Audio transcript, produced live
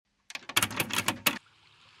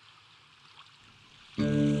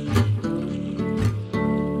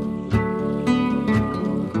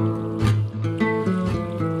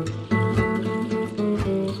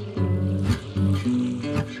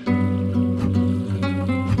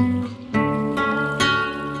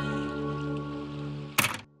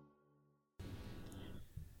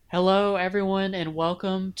everyone, and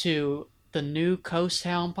welcome to the new Coast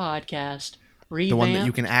Town podcast, The one that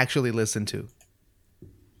you can revamped. actually listen to.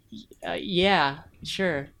 Yeah,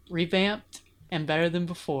 sure, revamped and better than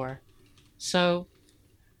before. So,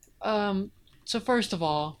 um, so first of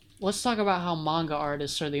all, let's talk about how manga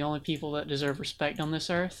artists are the only people that deserve respect on this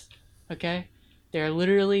earth. Okay, they're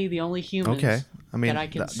literally the only Okay. humans I that mean, I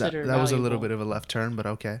that consider that was a little bit valuable. of a left turn, but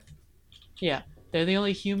okay. Yeah, they're the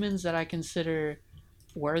only humans that I consider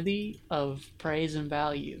worthy of praise and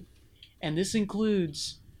value, and this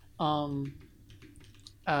includes um,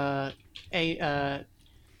 uh, a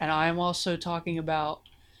and I'm also talking about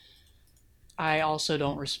I also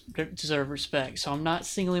don't deserve respect. So I'm not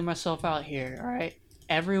singling myself out here. All right,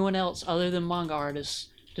 everyone else other than manga artists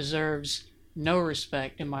deserves no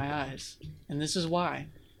respect in my eyes, and this is why,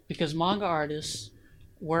 because manga artists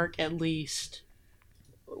work at least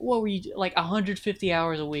what were you like 150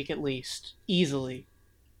 hours a week at least, easily,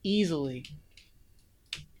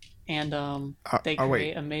 and they Wait,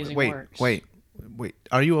 create amazing wait, works. wait, wait.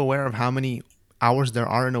 Are you aware of how many hours there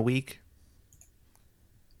are in a week?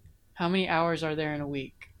 How many hours are there in a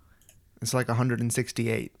week? It's like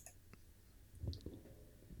 168.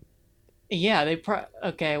 Yeah,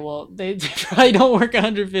 okay. Well, they probably don't work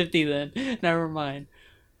 150 then. Never mind.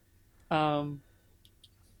 Um,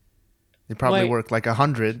 They probably wait, work like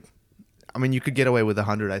 100. I mean, you could get away with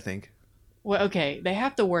 100, I think. well, okay. They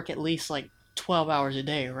have to work at least like 12 hours a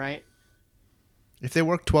day, right? If they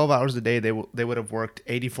worked 12 hours a day, they would have worked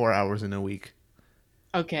 84 hours in a week.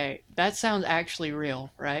 Okay, that sounds actually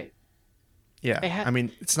real, right? Yeah. They have. I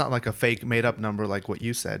mean, it's not like a fake made up number like what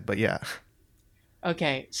you said, but yeah.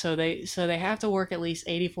 Okay, so they have to work at least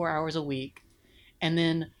 84 hours a week, and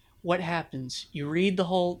then what happens? You read the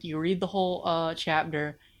whole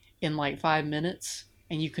chapter in like 5 minutes,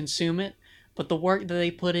 and you consume it, but the work that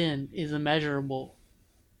they put in is immeasurable.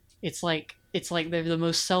 It's like they're the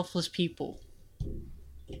most selfless people.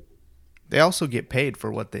 They also get paid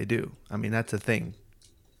for what they do. I mean, that's a thing.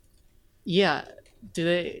 Yeah, do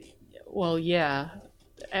they? Well, yeah,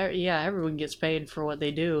 yeah. Everyone gets paid for what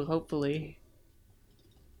they do. Hopefully,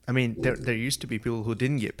 I mean, there used to be people who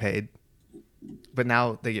didn't get paid, but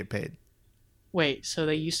now they get paid. wait. So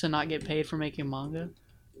they used to not get paid for making manga?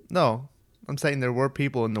 No, I'm saying there were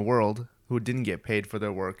people in the world who didn't get paid for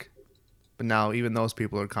their work, but now even those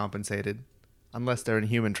people are compensated, unless they're in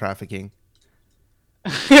human trafficking.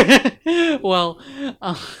 Well,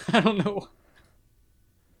 I don't know.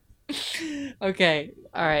 Okay,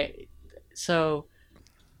 all right. So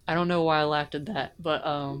I don't know why I laughed at that, but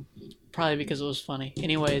probably because it was funny.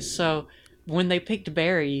 Anyways, so when they picked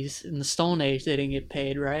berries in the Stone Age, they didn't get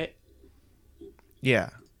paid, right? Yeah.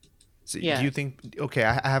 So do Yeah. you think? Okay,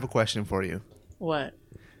 I have a question for you. What?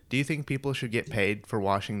 Do you think people should get paid for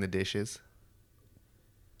washing the dishes?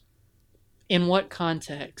 In what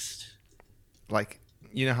context? Like,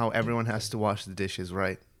 you know how everyone has to wash the dishes,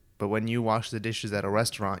 right? But when you wash the dishes at a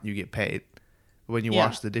restaurant, you get paid. When you Yeah.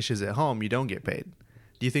 wash the dishes at home, you don't get paid.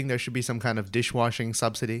 Do you think there should be some kind of dishwashing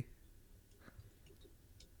subsidy?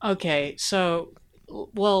 Okay, so,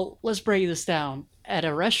 well, let's break this down. At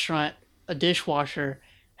a restaurant, a dishwasher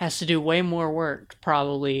has to do way more work,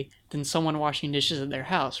 probably, than someone washing dishes at their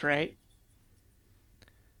house, right?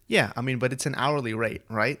 Yeah, I mean, but it's an hourly rate,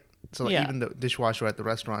 right? So like, Yeah, even the dishwasher at the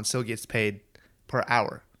restaurant still gets paid per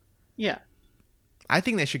hour. yeah. I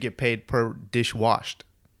think they should get paid per dish washed.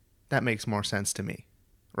 That makes more sense to me,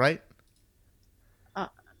 right? Uh,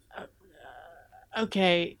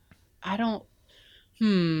 okay, I don't.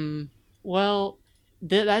 Hmm. Well,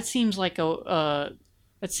 that seems like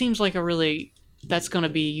a really that's gonna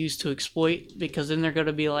be used to exploit because then they're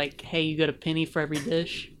gonna be like, hey, you got a penny for every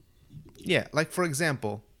dish. Yeah, like for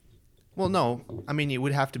example, well, no, I mean, it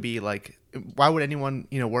would have to be like, why would anyone,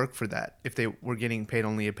 work for that if they were getting paid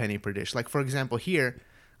only a penny per dish? Like for example, here,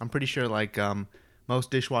 I'm pretty sure like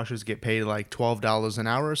most dishwashers get paid like $12 an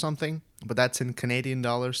hour or something, but that's in Canadian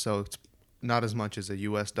dollars, so it's not as much as a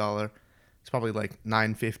U.S. dollar. It's probably like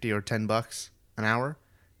 9.50 or $10 an hour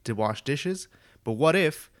to wash dishes. But what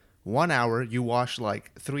if 1 hour you wash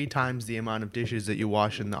like three times the amount of dishes that you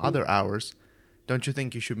wash in the other hours? Don't you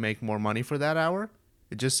think you should make more money for that hour?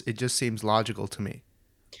 It just seems logical to me.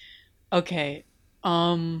 Okay.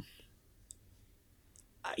 Um.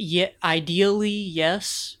 Yeah. Ideally,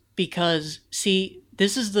 yes, because see,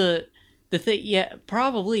 this is the thing. Yeah,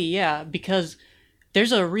 probably yeah, because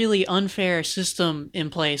there's a really unfair system in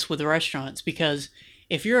place with restaurants because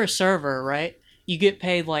if you're a server, right, you get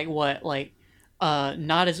paid like what, like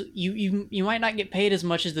not as you might not get paid as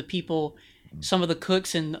much as the people, some of the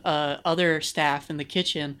cooks and other staff in the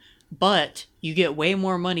kitchen, but you get way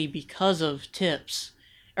more money because of tips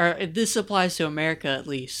or this applies to America at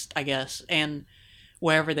least, I guess, and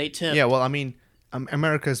wherever they Yeah, tip. well, I mean,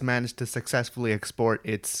 America's managed to successfully export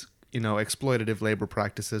its, exploitative labor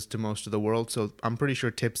practices to most of the world. So I'm pretty sure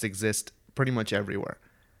tips exist pretty much everywhere.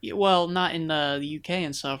 Well, not in the UK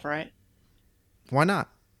and stuff, right? Why not?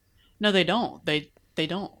 No, they don't. They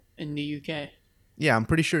don't in the UK. Yeah, I'm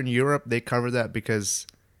pretty sure in Europe they cover that because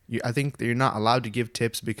I think you're not allowed to give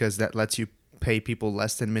tips because that lets you pay people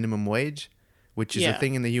less than minimum wage, which is a Yeah.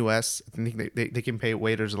 thing in the U.S. I think they can pay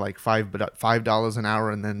waiters like $5 an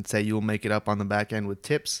hour and then say you'll make it up on the back end with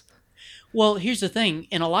tips. Well, here's the thing.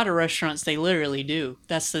 In a lot of restaurants, they literally do.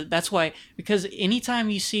 That's why, because anytime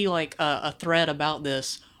you see like a thread about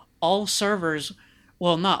this, all servers,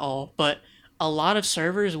 well, not all, but a lot of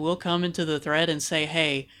servers will come into the thread and say,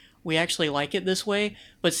 "Hey, we actually like it this way."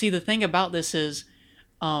 But see, the thing about this is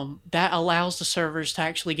that allows the servers to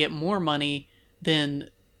actually get more money than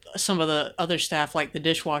some of the other staff, like the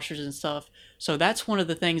dishwashers and stuff. So that's one of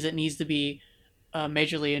the things that needs to be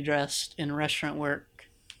majorly addressed in restaurant work.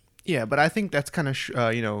 Yeah, but I think that's kind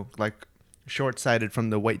of like short-sighted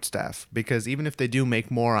from the wait staff because even if they do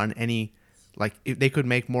make more on any, like if they could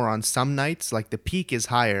make more on some nights, like the peak is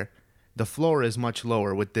higher, the floor is much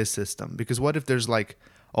lower with this system. Because what if there's like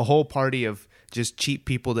a whole party of just cheap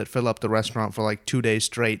people that fill up the restaurant for like 2 days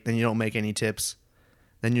straight, then you don't make any tips,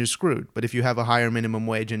 then you're screwed. But if you have a higher minimum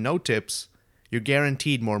wage and no tips, you're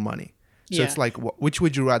guaranteed more money. So Yeah, it's like, which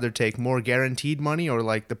would you rather take, more guaranteed money or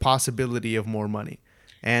like the possibility of more money?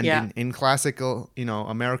 And yeah. in classical,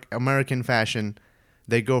 American fashion,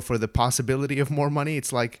 they go for the possibility of more money.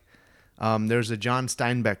 It's like there's a John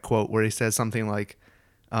Steinbeck quote where he says something like,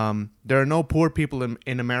 there are no poor people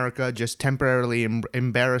in America, just temporarily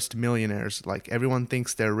embarrassed millionaires. Like everyone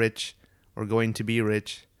thinks they're rich or going to be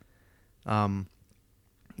rich. Um,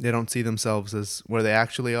 they don't see themselves as where they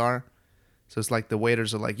actually are. So it's like the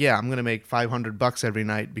waiters are like, yeah, I'm going to make $500 every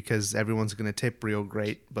night because everyone's going to tip real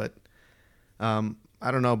great. But I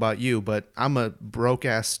don't know about you, but I'm a broke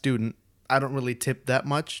ass student. I don't really tip that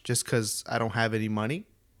much just because I don't have any money.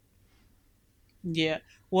 Yeah.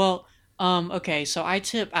 Well, okay, so I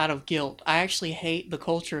tip out of guilt. I actually hate the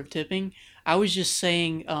culture of tipping. I was just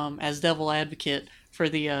saying, as devil advocate for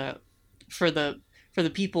for the for the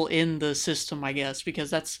people in the system, I guess, because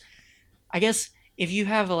that's, I guess, if you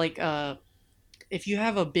have if you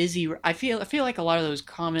have a busy, I feel like a lot of those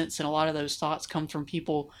comments and a lot of those thoughts come from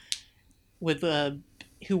people with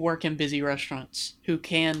who work in busy restaurants who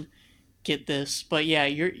can get this. But yeah,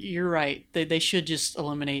 you're right. They should just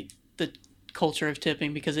eliminate the culture of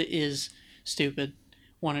tipping because it is stupid,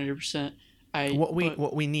 100%. I but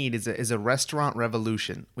What we need is a restaurant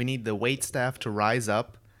revolution. We need the wait staff to rise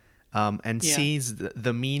up, and yeah, seize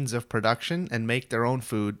the means of production and make their own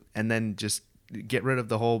food, and then just get rid of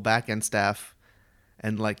the whole back end staff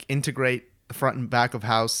and like integrate the front and back of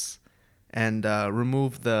house and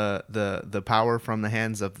remove the power from the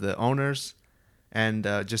hands of the owners and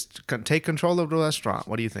just take control of the restaurant.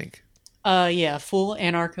 What do you think? yeah, full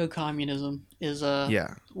anarcho communism is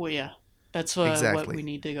Yeah, well, yeah, that's what we exactly.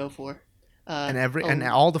 need to go for. And Oh,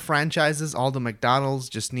 all the franchises, all the McDonald's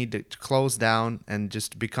just need to close down and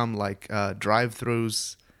just become like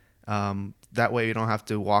drive-throughs. That way you don't have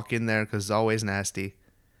to walk in there because it's always nasty.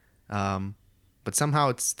 Um, but somehow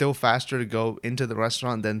it's still faster to go into the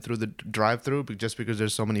restaurant than through the drive-through, just because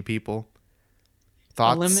there's so many people. a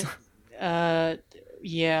Thoughts? limit. Uh,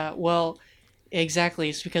 yeah, well, exactly.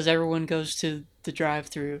 It's because everyone goes to the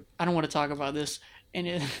drive-through. I don't want to talk about this and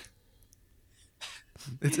anymore.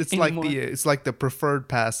 It's like the preferred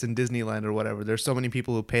pass in Disneyland or whatever. There's so many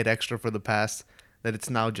people who paid extra for the pass that it's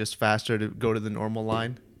now just faster to go to the normal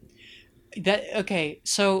line. That okay?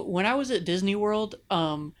 So when I was at Disney World,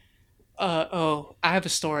 oh, I have a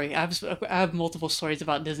story. I have multiple stories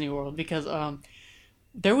about Disney World because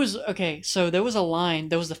there was okay. So there was a line.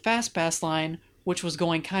 There was the fast pass line, which was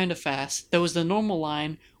going kind of fast. There was the normal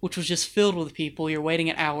line, which was just filled with people. You're waiting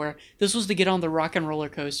an hour. This was to get on the Rock and Roller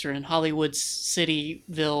Coaster in Hollywood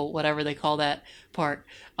Cityville, whatever they call that park.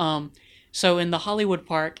 So in the Hollywood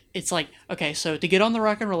Park, it's like okay. So to get on the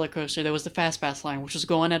Rock and Roller Coaster, there was the fast pass line, which was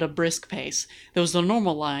going at a brisk pace. There was the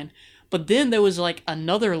normal line, but then there was like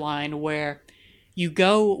another line where you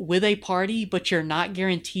go with a party, but you're not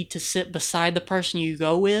guaranteed to sit beside the person you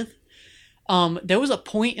go with. There was a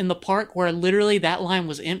point in the park where literally that line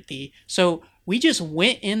was empty. So we just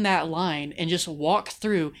went in that line and just walked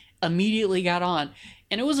through, immediately got on.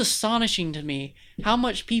 And it was astonishing to me how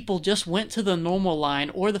much people just went to the normal line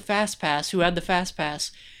or the fast pass who had the fast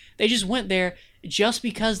pass. They just went there just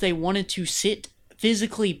because they wanted to sit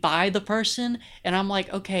physically by the person, and I'm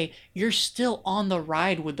like, okay, you're still on the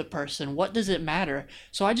ride with the person. What does it matter?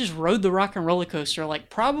 So I just rode the rock and roller coaster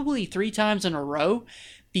like probably 3 times in a row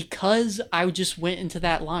because I just went into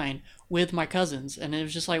that line with my cousins, and it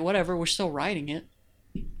was just like, whatever, we're still riding it.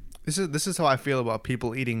 This is how I feel about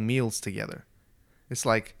people eating meals together. It's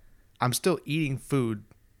like I'm still eating food.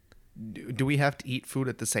 Do we have to eat food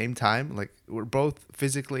at the same time? Like we're both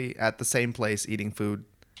physically at the same place eating food.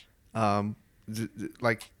 Um,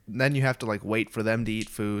 like then you have to like wait for them to eat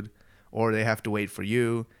food, or they have to wait for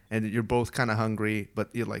you, and you're both kind of hungry, but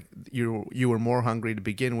you were more hungry to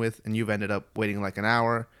begin with, and you've ended up waiting like an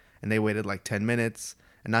hour, and they waited like 10 minutes,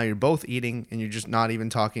 and now you're both eating, and you're just not even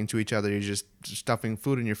talking to each other. You're just stuffing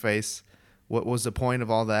food in your face. What was the point of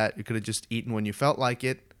all that? You could have just eaten when you felt like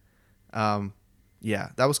it. Um, yeah,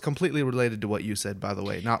 that was completely related to what you said, by the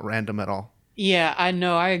way, not random at all. Yeah, I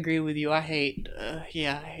know. I agree with you. I hate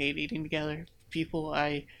eating together. People,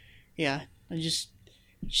 yeah, I just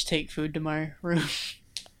take food to my room.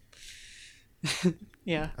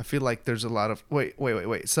 Yeah. I feel like there's a lot of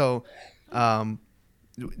wait. So, um,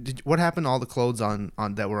 what happened to all the clothes on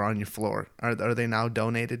that were on your floor? Are they now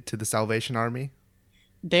donated to the Salvation Army?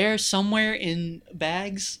 They're somewhere in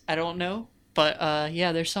bags. I don't know, but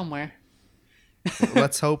yeah, they're somewhere. Well,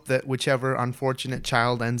 let's hope that whichever unfortunate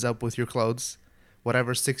child ends up with your clothes,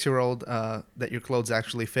 whatever 6-year old that your clothes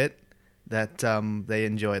actually fit, that they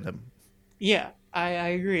enjoy them. Yeah, I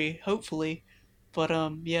agree. Hopefully, but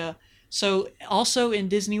yeah. So also in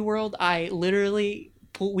Disney World,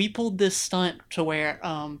 we pulled this stunt to where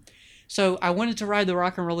so I wanted to ride the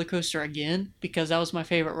Rock and Roller Coaster again because that was my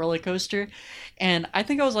favorite roller coaster, and I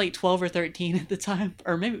think I was like 12 or 13 at the time,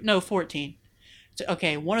 or maybe no 14.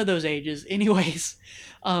 Okay, one of those ages. Anyways,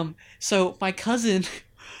 so my two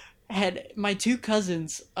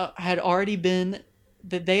cousins had already been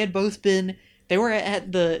that they had both been they were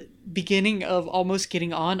at the beginning of almost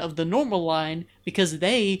getting on of the normal line because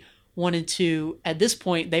they wanted to at this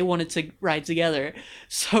point they wanted to ride together.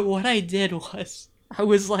 So what I did was I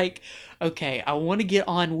was like, okay, I want to get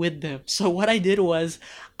on with them. So what I did was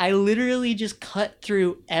I literally just cut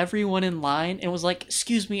through everyone in line and was like,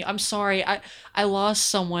 excuse me, I'm sorry, I lost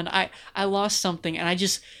someone, I lost something, and I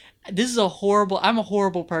just this is a horrible I'm a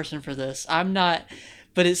horrible person for this. I'm not,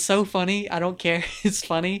 but it's so funny. I don't care. It's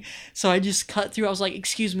funny. So I just cut through. I was like,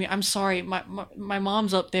 excuse me, I'm sorry. My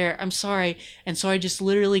mom's up there. I'm sorry. And so I just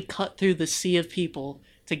literally cut through the sea of people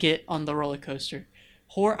to get on the roller coaster.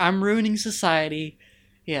 I'm ruining society.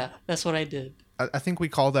 Yeah, that's what I did. I think we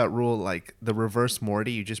call that rule like the reverse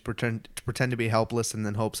Morty. You just pretend to be helpless and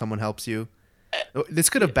then hope someone helps you. This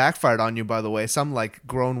could have backfired on you, by the way. Some like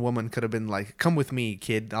grown woman could have been like, "Come with me,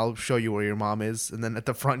 kid. I'll show you where your mom is." And then at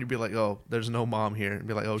the front, you'd be like, "Oh, there's no mom here." And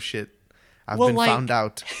be like, "Oh shit, I've Well, been found like,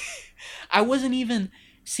 out." I wasn't even,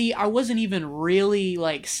 see, I wasn't even really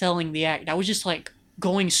like selling the act. I was just like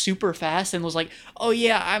going super fast and was like, oh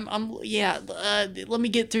yeah, yeah, let me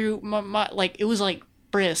get through like, it was like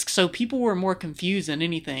brisk. So people were more confused than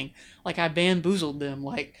anything. Like, I bamboozled them.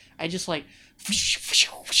 Like, I just like,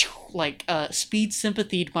 speed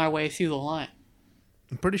sympathied my way through the line.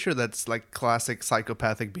 I'm pretty sure that's like classic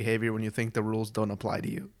psychopathic behavior when you think the rules don't apply to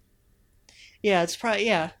you. Yeah, it's probably,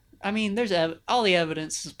 yeah. I mean, all the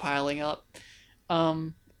evidence is piling up.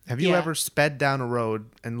 Um, Have you yeah. ever sped down a road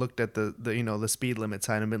and looked at the speed limit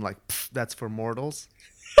sign and been like, "That's for mortals"?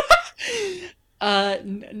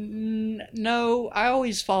 No, I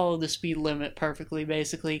always follow the speed limit perfectly,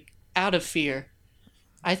 basically, out of fear.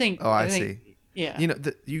 Oh, I I think, see. yeah.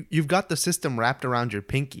 You've got the system wrapped around your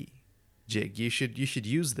pinky, Jig. You should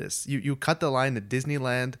use this. You cut the line at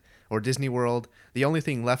Disneyland or Disney World. The only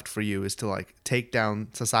thing left for you is to like take down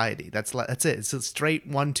society. That's it. It's a straight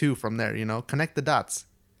 1-2 from there. Connect the dots.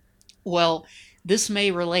 Well, this may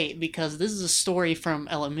relate because this is a story from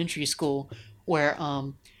elementary school where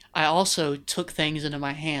I also took things into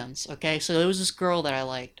my hands. Okay, so there was this girl that I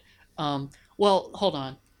liked. Well, hold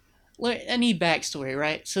on. I need backstory,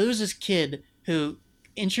 right? So there was this kid who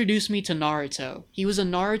introduced me to Naruto. He was a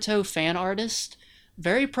Naruto fan artist,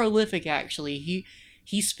 very prolific actually.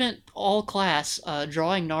 He spent all class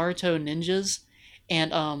drawing Naruto ninjas,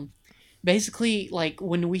 and basically like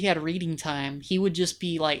when we had reading time, he would just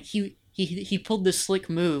be like he pulled this slick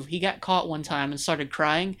move. He got caught one time and started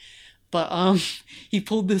crying, but he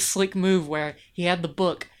pulled this slick move where he had the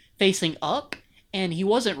book facing up and he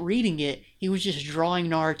wasn't reading it. He was just drawing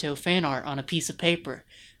Naruto fan art on a piece of paper.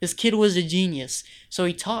 This kid was a genius. So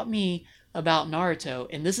he taught me about Naruto,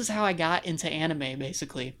 and this is how I got into anime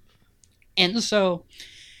basically. And so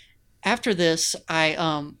after this,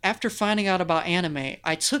 after finding out about anime,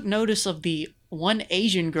 I took notice of the one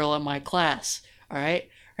Asian girl in my class. All right,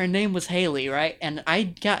 her name was Haley, right? And I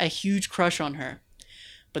got a huge crush on her.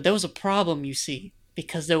 But there was a problem, you see,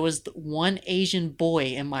 because there was one Asian boy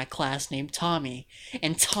in my class named Tommy,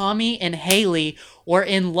 and Tommy and Haley were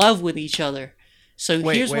in love with each other. So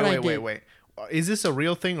Wait, here's wait, what I wait, wait, did. wait. Is this a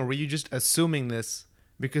real thing, or were you just assuming this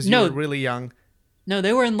because you were No, really young? no,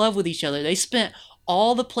 they were in love with each other. They spent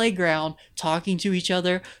all the playground talking to each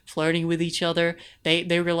other, flirting with each other. They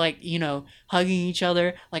were like, hugging each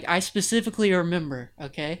other. Like I specifically remember,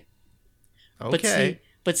 okay? But Okay.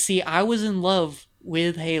 see, I was in love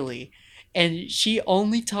with Haley, and she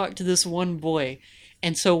only talked to this one boy.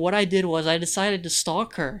 And so what I did was I decided to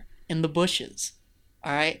stalk her in the bushes.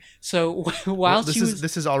 All right. So Well, while she was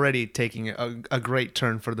this is already taking a great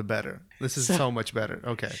turn for the better. This is so so much better.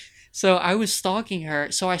 Okay. so I was stalking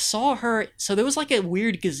her. So I saw her. So there was like a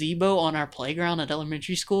weird gazebo on our playground at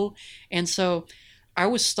elementary school, and so I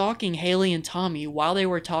was stalking Haley and Tommy while they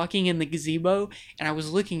were talking in the gazebo, and I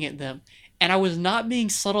was looking at them. And I was not being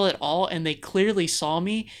subtle at all, and they clearly saw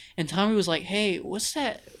me. And Tommy was like, "Hey, what's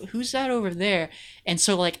that? Who's that over there?" And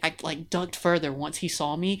so like I like ducked further once he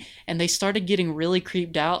saw me, and they started getting really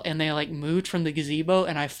creeped out, and they like moved from the gazebo,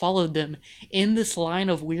 and I followed them in this line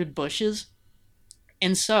of weird bushes.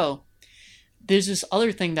 And so there's this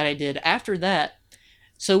other thing that I did after that.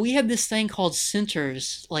 So we had this thing called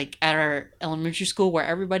centers, like at our elementary school, where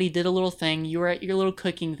everybody did a little thing. You were at your little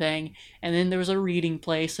cooking thing, and then there was a reading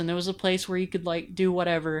place, and there was a place where you could like do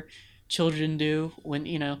whatever children do when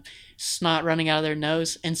snot running out of their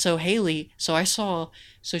nose. And so Haley, so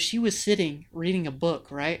she was sitting reading a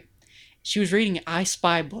book, right? She was reading an I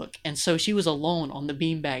Spy book, and so she was alone on the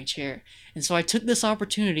beanbag chair. And so I took this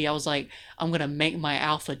opportunity. I was like, I'm gonna make my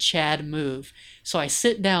alpha Chad move. So I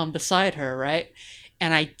sit down beside her, right?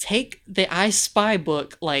 And I take the I Spy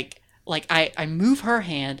book I move her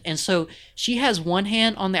hand, and so she has one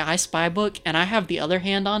hand on the I Spy book and I have the other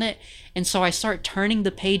hand on it, and so I start turning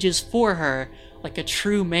the pages for her like a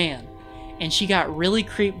true man. And she got really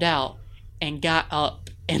creeped out and got up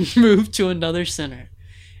and moved to another center.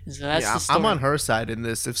 And so that's Yeah, the I'm on story. her side in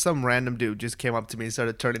this. If some random dude just came up to me and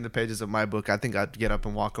started turning the pages of my book, I think I'd get up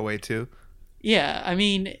and walk away too. Yeah, I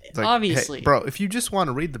mean, It's like, hey, obviously. bro, if you just want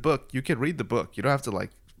to read the book, you can read the book. You don't have to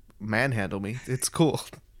like manhandle me. It's cool.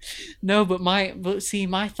 No, but see,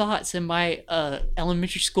 my thoughts in my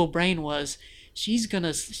elementary school brain was she's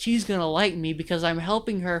gonna like me because I'm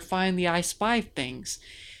helping her find the I Spy things.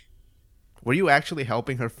 Were you actually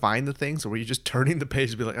helping her find the things, or were you just turning the page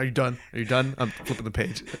and be like, "Are you done? Are you done?" I'm flipping the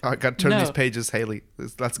page. I got to turn these No, pages, Haley.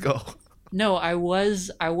 Let's go. no, I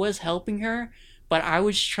was helping her, but I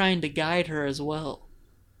was trying to guide her as well.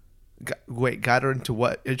 Wait, got her into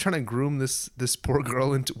what? You're trying to groom this poor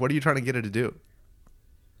girl into what are you trying to get her to do?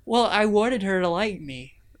 Well, I wanted her to like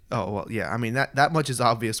me. Oh well, yeah. I mean that much is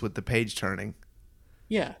obvious with the page turning.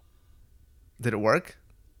 Yeah. Did it work?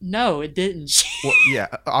 No, it didn't. Well, yeah.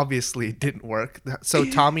 Obviously, it didn't work. So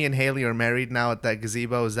Tommy and Haley are married now at that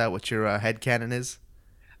gazebo. Is that what your headcanon is?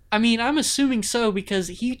 I mean, I'm assuming so because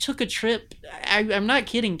he took a trip. I'm not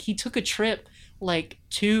kidding. He took a trip like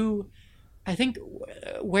to, I think,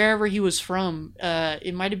 wherever he was from.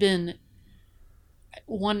 It might have been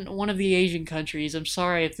one of the Asian countries. I'm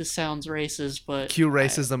sorry if this sounds racist, but Q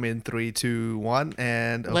racism in three, two, one,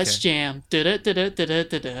 and let's okay. jam. Da da da da da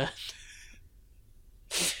da da.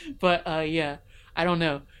 But yeah, I don't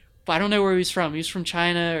know. But I don't know where he's from. He's from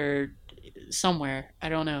China or somewhere. I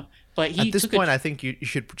don't know. But At he this took a. point, I think you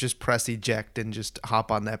should just press eject and just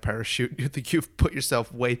hop on that parachute. You think you've put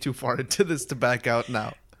yourself way too far into this to back out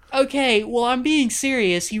now. Okay, well, I'm being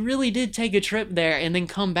serious. He really did take a trip there and then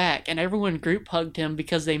come back, and everyone group hugged him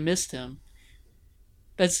because they missed him.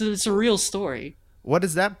 It's a real story. What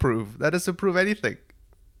does that prove? That doesn't prove anything.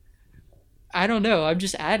 I don't know. I'm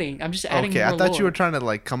just adding. I'm just adding Okay, I more thought you were lore. trying to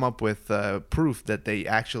like come up with proof that they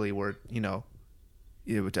actually were,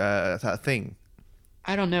 a thing.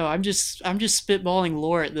 I don't know. I'm just spitballing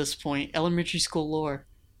lore at this point. Elementary school lore.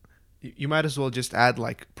 You might as well just add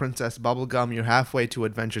like Princess Bubblegum. You're halfway to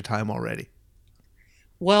Adventure Time already.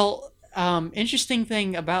 Well, interesting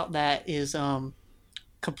thing about that is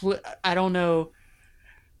complete. I don't know.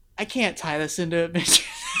 I can't tie this into adventure.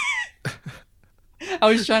 I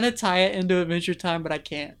was trying to tie it into Adventure Time, but I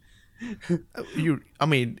can't. I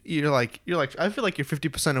mean, you're like. I feel like you're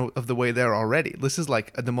 50% of the way there already. This is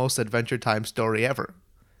like the most Adventure Time story ever.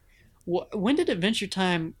 When did Adventure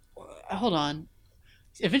Time? Hold on.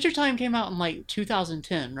 Adventure Time came out in like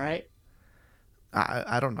 2010, right?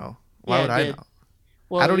 I don't know. Why Yeah, would it I did. know?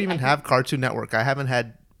 I Well, don't I even think. have Cartoon Network. I haven't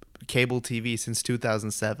had cable TV since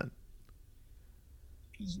 2007.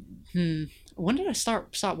 Hmm. When did I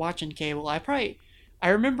stop watching cable? I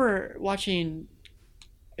remember watching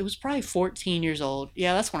it was probably 14 years old.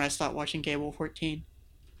 Yeah, that's when I stopped watching cable. 14.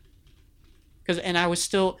 Cause and I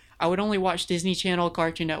would only watch Disney Channel,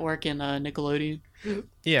 Cartoon Network, and Nickelodeon.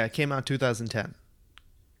 Yeah, it came out 2010.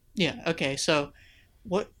 Yeah. Okay. So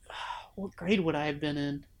what what grade would I have been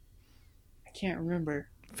in? I can't remember.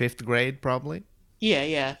 Fifth grade, probably. Yeah.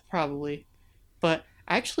 Yeah. Probably. But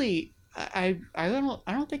actually, I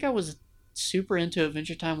don't think I was super into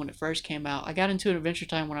Adventure Time when it first came out. I got into Adventure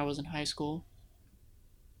Time when I was in high school.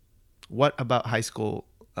 What about high school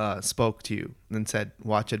spoke to you and said,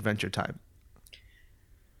 watch Adventure Time?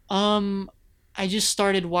 Um, I just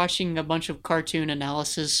started watching a bunch of cartoon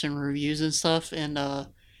analysis and reviews and stuff, and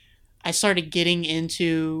I started getting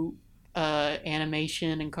into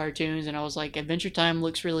animation and cartoons, and I was like, Adventure Time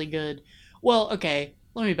looks really good. Well, okay,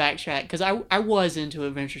 let me backtrack because I was into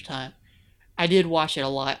Adventure Time. I did watch it a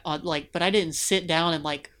lot, but I didn't sit down and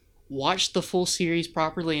like watch the full series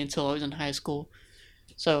properly until I was in high school.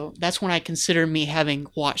 So that's when I consider me having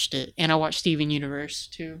watched it, and I watched Steven Universe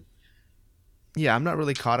too. Yeah, I'm not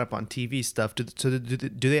really caught up on TV stuff. Do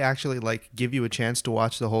they actually like give you a chance to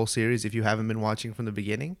watch the whole series if you haven't been watching from the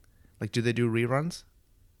beginning? Like, do they do reruns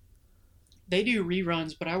They do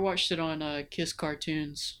reruns, but I watched it on Kiss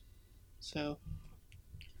Cartoons. So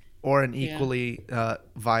or an yeah, equally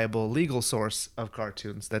viable legal source of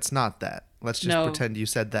cartoons that's not that? Let's just no, pretend you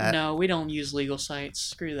said that. no, we don't use legal sites.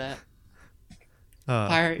 Screw that.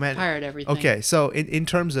 Man, Pirate everything. okay. So in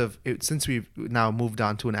terms of since we've now moved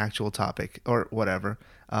on to an actual topic or whatever,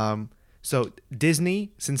 so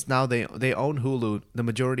Disney, since now they own Hulu, the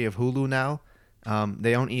majority of Hulu now,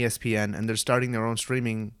 they own ESPN, and they're starting their own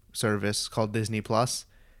streaming service called Disney Plus.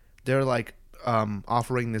 They're like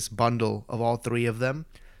offering this bundle of all three of them,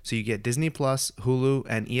 so you get Disney Plus, Hulu,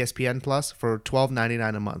 and ESPN Plus for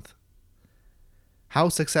 $12.99 a month. How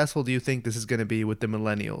successful do you think this is going to be with the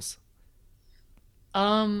millennials?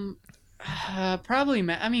 Um, probably.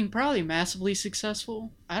 I mean, probably massively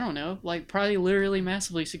successful. I don't know. Like probably literally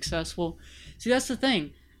massively successful. See, that's the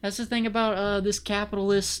thing. That's the thing about this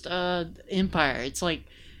capitalist empire. It's like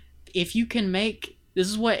if you can make this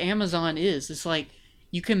is what Amazon is. It's like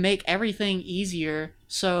you can make everything easier.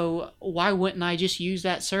 So why wouldn't I just use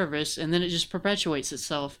that service and then it just perpetuates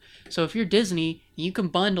itself? So if you're Disney, you can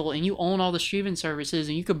bundle and you own all the streaming services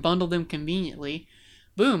and you can bundle them conveniently.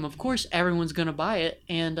 Boom! Of course, everyone's gonna buy it,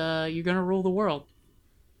 and you're gonna rule the world.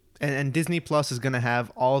 And Disney Plus is going to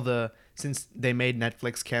have all the since they made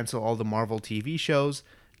Netflix cancel all the Marvel TV shows.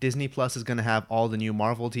 Disney Plus is going to have all the new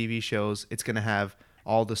Marvel TV shows. It's going to have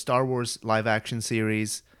all the Star Wars live action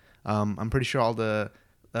series. I'm pretty sure all the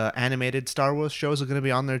animated Star Wars shows are going to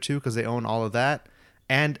be on there too because they own all of that.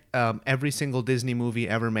 And every single Disney movie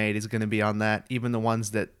ever made is going to be on that, even the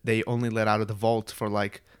ones that they only let out of the vault for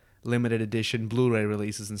like limited edition Blu-ray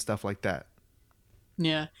releases and stuff like that.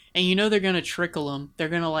 Yeah, and you know they're gonna trickle them. They're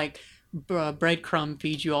gonna like breadcrumb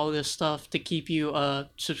feed you all this stuff to keep you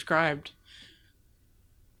subscribed.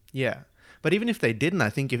 Yeah. But even if they didn't, I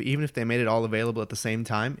think even if they made it all available at the same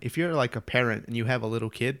time, if you're like a parent and you have a little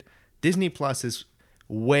kid, Disney Plus is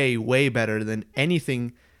way, way better than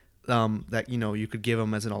anything that you could give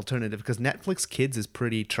them as an alternative. Because Netflix Kids is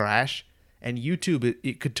pretty trash, and YouTube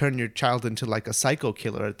it could turn your child into like a psycho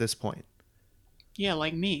killer at this point. Yeah,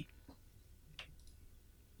 like me.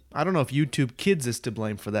 I don't know if YouTube Kids is to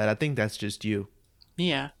blame for that. I think that's just you.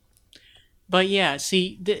 Yeah, but yeah,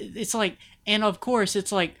 see, it's like, and of course,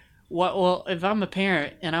 it's like, what? Well, if I'm a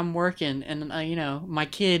parent and I'm working, and my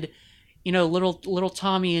kid, little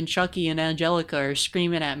Tommy and Chucky and Angelica are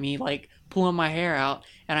screaming at me like pulling my hair out,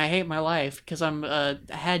 and I hate my life because I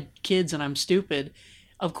had kids and I'm stupid.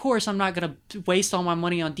 Of course, I'm not gonna waste all my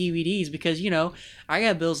money on DVDs because I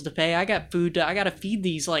got bills to pay, I got food, I gotta feed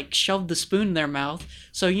these like shove the spoon in their mouth.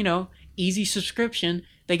 So easy subscription.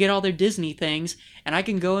 They get all their Disney things, and I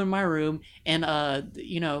can go in my room and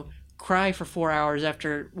cry for 4 hours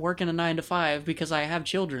after working a 9 to 5 because I have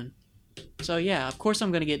children. So yeah, of course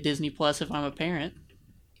I'm gonna get Disney Plus if I'm a parent.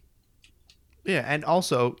 Yeah, and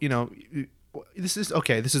also, this is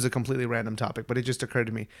okay. This is a completely random topic, but it just occurred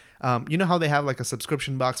to me. You know how they have like a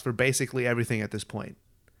subscription box for basically everything at this point,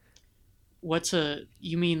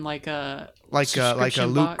 You mean like a like a subscription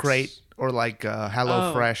Loot box? Crate or like a Hello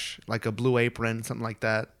Oh, Fresh, like a Blue Apron, something like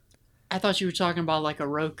that. I thought you were talking about like a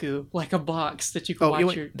Roku, like a box that you could Oh,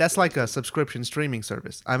 watch your. that's like a subscription streaming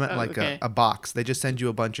service. I meant Oh, like a, okay. a box. They just send you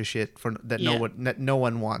a bunch of shit for Yeah, that no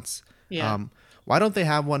one wants. yeah. Um, why don't they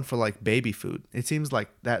have one for like baby food? It seems like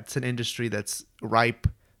that's an industry that's ripe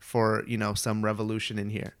for some revolution in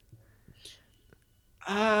here.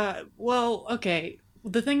 Well, okay.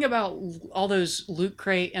 The thing about all those Loot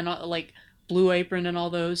Crate and like Blue Apron and all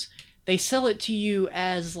those, they sell it to you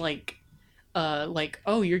as like,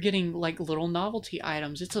 oh, you're getting like little novelty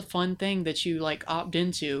items. It's a fun thing that you like opt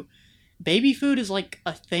into. Baby food is like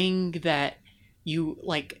a thing that you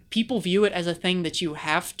like, people view it as a thing that you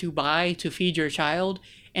have to buy to feed your child.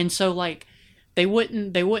 And so like they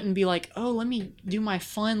wouldn't be like, oh, let me do my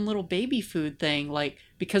fun little baby food thing, like,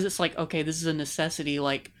 because it's like, okay, this is a necessity.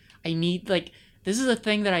 Like, I need, like, this is a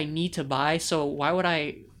thing that I need to buy. So why would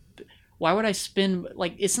I spend,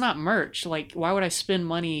 like, it's not merch. Like, why would I spend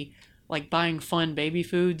money like buying fun baby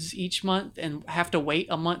foods each month and have to wait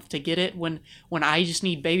a month to get it when I just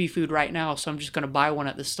need baby food right now, so I'm just going to buy one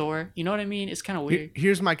at the store. You know what I mean? It's kind of weird.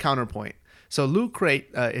 Here's my counterpoint. So Loot Crate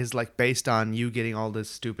is like based on you getting all this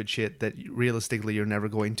stupid shit that realistically you're never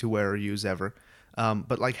going to wear or use ever.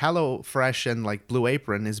 But like Hello Fresh and like Blue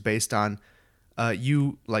Apron is based on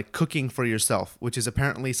you like cooking for yourself, which is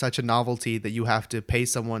apparently such a novelty that you have to pay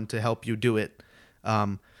someone to help you do it.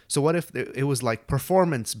 So what if it was like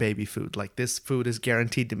performance baby food? Like this food is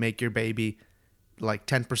guaranteed to make your baby like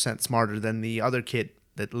 10% smarter than the other kid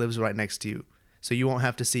that lives right next to you. So you won't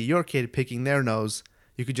have to see your kid picking their nose.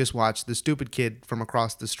 You could just watch the stupid kid from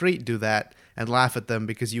across the street do that and laugh at them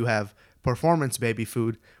because you have performance baby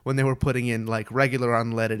food when they were putting in like regular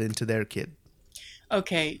unleaded into their kid.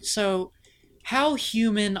 Okay, so how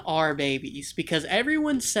human are babies? Because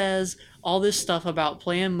everyone says all this stuff about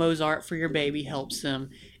playing Mozart for your baby helps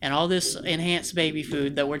them, and all this enhanced baby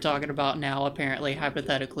food that we're talking about now, apparently,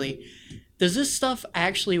 hypothetically. Does this stuff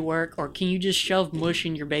actually work, or can you just shove mush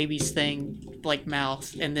in your baby's thing, like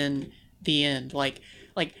mouth, and then the end?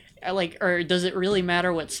 Or does it really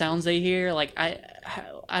matter what sounds they hear? Like,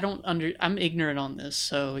 I don't I'm ignorant on this,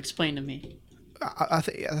 so explain to me. I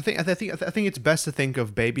think it's best to think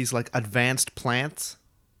of babies like advanced plants.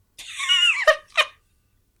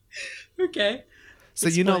 Okay, So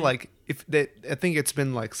explain. like if they, I think it's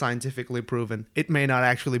been like scientifically proven. It may not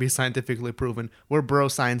actually be scientifically proven. We're bro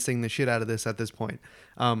sciencing the shit out of this at this point.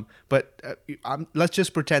 But let's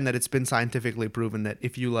just pretend that it's been scientifically proven that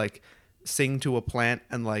if you like sing to a plant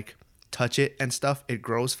and like touch it and stuff, it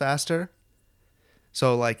grows faster.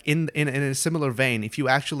 So like in a similar vein, if you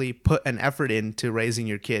actually put an effort into raising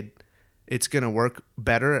your kid, it's gonna work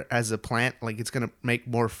better as a plant. Like it's gonna make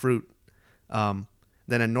more fruit um,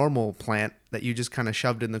 than a normal plant that you just kind of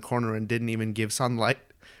shoved in the corner and didn't even give sunlight.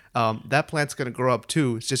 That plant's gonna grow up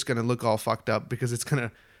too. It's just gonna look all fucked up because it's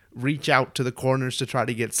gonna reach out to the corners to try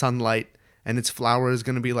to get sunlight, and its flower is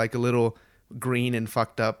gonna be like a little green and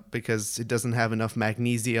fucked up because it doesn't have enough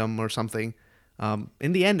magnesium or something.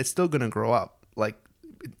 In the end, it's still gonna grow up. Like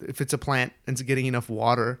if it's a plant and it's getting enough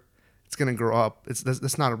water, it's gonna grow up.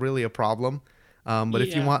 That's not really a problem. But if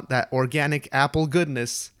you Yeah. want that organic apple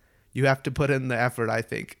goodness, you have to put in the effort, I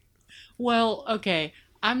think. Well, okay.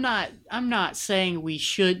 I'm not saying we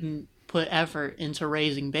shouldn't put effort into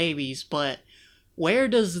raising babies, but where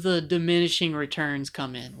does the diminishing returns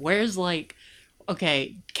come in? Where's like,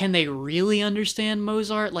 okay, can they really understand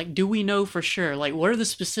Mozart? Like, do we know for sure? Like, what are the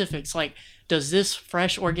specifics? Like, does this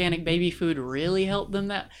fresh organic baby food really help them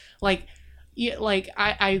that, like, yeah, like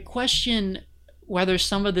I question whether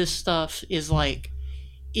some of this stuff is like,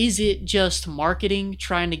 is it just marketing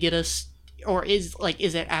trying to get us, or is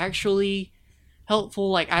it actually helpful?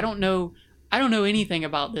 Like, I don't know anything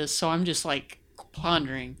about this, so I'm just like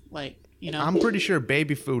pondering, like, I'm pretty sure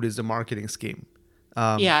baby food is a marketing scheme.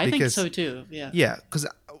 yeah, I think Because so too. Yeah. yeah, because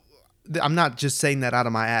I'm not just saying that out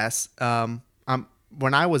of my ass.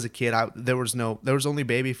 When I was a kid, there was only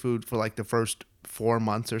baby food for like the first 4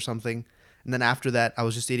 months or something, and then after that, I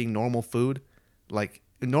was just eating normal food. Like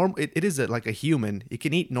it is like a human. It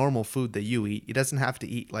can eat normal food that you eat. It doesn't have to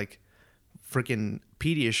eat like freaking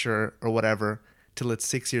Pediasure or whatever till it's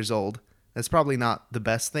 6 years old. That's probably not the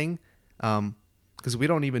best thing, because we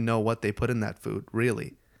don't even know what they put in that food,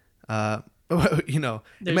 really. Uh, it may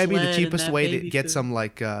There's be the lead in cheapest that way to baby get food. some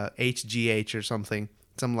like HGH or something,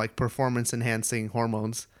 some like performance enhancing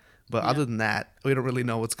hormones. But Yeah. other than that, we don't really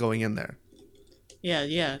know what's going in there. Yeah,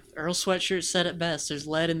 yeah. Earl Sweatshirt said it best. There's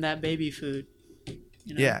lead in that baby food,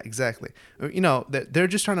 you know? Yeah, exactly. They're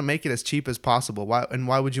just trying to make it as cheap as possible.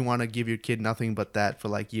 Why would you want to give your kid nothing but that for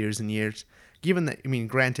like years and years? Given that, I mean,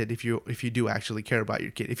 granted, if you do actually care about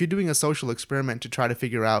your kid, if you're doing a social experiment to try to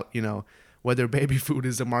figure out, whether baby food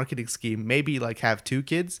is a marketing scheme, maybe like have two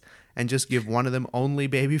kids and just give one of them only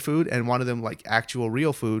baby food and one of them like actual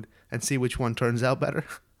real food and see which one turns out better.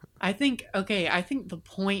 I think the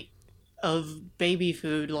point of baby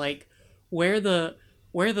food, like, where the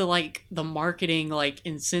like the marketing like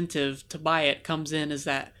incentive to buy it comes in, is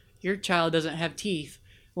that your child doesn't have teeth.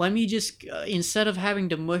 Let me just, instead of having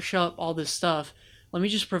to mush up all this stuff, let me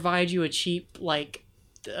just provide you a cheap, like,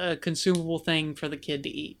 consumable thing for the kid to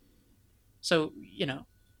eat. So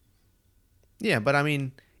Yeah, but I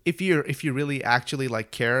mean, if you really actually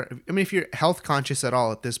like care, I mean, if you're health conscious at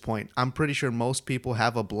all at this point, I'm pretty sure most people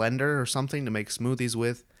have a blender or something to make smoothies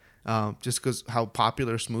with. Just because how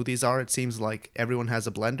popular smoothies are, it seems like everyone has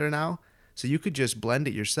a blender now. So you could just blend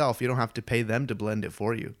it yourself. You don't have to pay them to blend it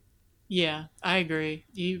for you. yeah, I agree.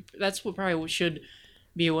 That's what probably should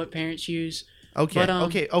be what parents use. But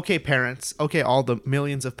Okay, parents. Okay, all the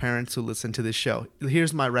millions of parents who listen to this show.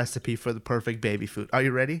 Here's my recipe for the perfect baby food. Are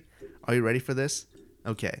you ready? Are you ready for this?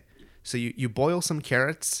 Okay. So you boil some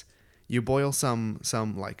carrots, you boil some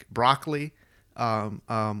like broccoli,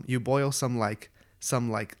 you boil some like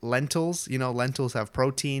lentils. You know, lentils have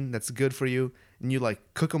protein that's good for you, and you like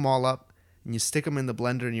cook them all up, and you stick them in the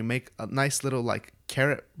blender, and you make a nice little like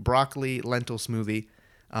carrot broccoli lentil smoothie,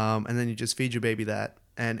 and then you just feed your baby that,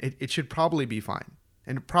 and it should probably be fine,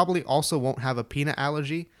 and it probably also won't have a peanut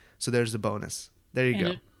allergy. So there's the bonus. There you and go.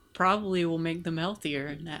 it probably will make them healthier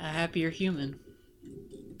and a happier human.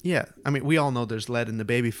 Yeah, I mean, we all know there's lead in the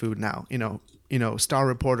baby food now. Star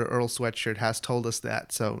reporter Earl Sweatshirt has told us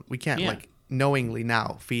that, so we can't Yeah. like knowingly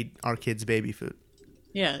now feed our kids baby food.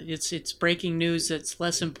 Yeah, it's breaking news that's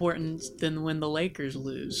less important than when the Lakers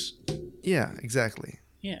lose. Yeah, exactly.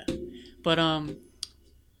 Yeah, but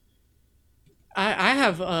I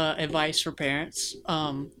have advice for parents.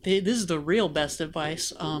 This is the real best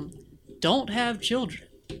advice. Don't have children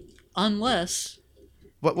unless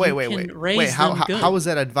But you wait. can Wait, raise them good. how is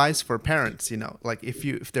that advice for parents? Like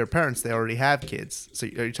if they're parents, they already have kids. So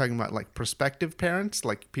are you talking about like prospective parents,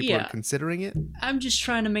 like people Yeah. are considering it? I'm just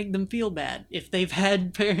trying to make them feel bad if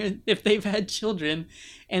if they've had children,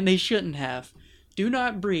 and they shouldn't have. Do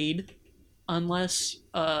not breed unless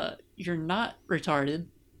you're not retarded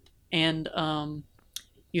and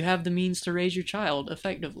you have the means to raise your child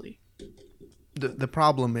effectively. The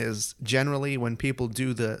problem is generally when people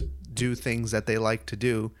do things that they like to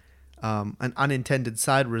do, an unintended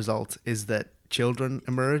side result is that children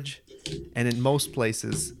emerge, and in most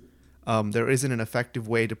places, there isn't an effective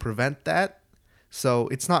way to prevent that. So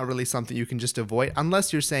it's not really something you can just avoid,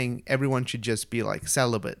 unless you're saying everyone should just be like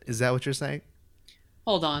celibate. Is that what you're saying?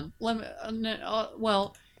 Hold on. Let me.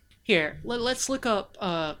 Well, here. Let's look up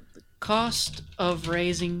cost of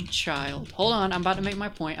raising child. Hold on. I'm about to make my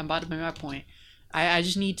point. I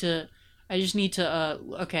just need to.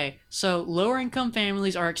 Okay. So lower income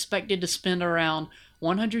families are expected to spend around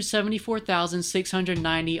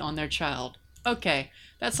 174,690 on their child. Okay,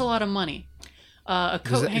 that's a lot of money. A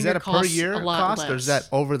coat Is that hanger a per costs year a lot cost, less. or is that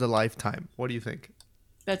over the lifetime? What do you think?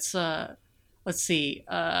 That's let's see.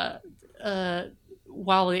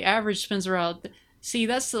 While the average spends around, see,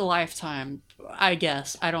 that's the lifetime, I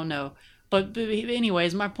guess. I don't know, but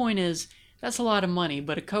anyways, my point is that's a lot of money,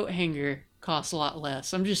 but a coat hanger costs a lot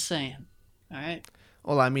less. I'm just saying. All right.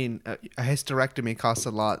 Well, I mean, a hysterectomy costs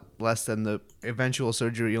a lot less than the eventual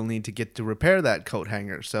surgery you'll need to get to repair that coat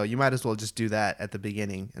hanger. So you might as well just do that at the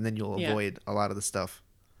beginning, and then you'll Yeah. avoid a lot of the stuff.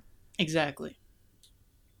 Exactly.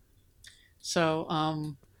 So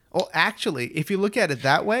Well, actually, if you look at it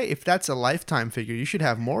that way, if that's a lifetime figure, you should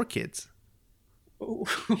have more kids.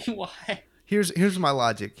 why? Here's my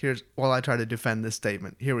logic. Here's while I try to defend this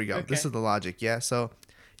statement. Here we go. Okay. This is the logic. Yeah. So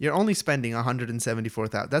you're only spending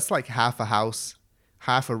 174,000. That's like half a house,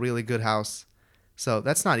 half a really good house. So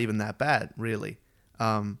that's not even that bad, really.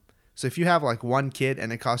 So if you have like one kid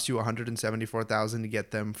and it costs you 174,000 to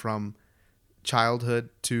get them from childhood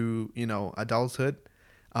to adulthood,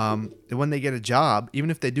 when they get a job,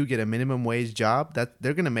 even if they do get a minimum wage job, that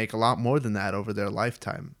they're gonna make a lot more than that over their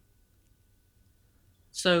lifetime.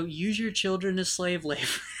 So use your children as slave labor.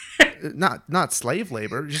 Not slave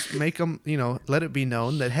labor. Just make them, let it be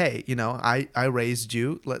known that hey, I raised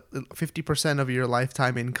you. Let 50% of your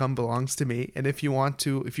lifetime income belongs to me. And if you wanted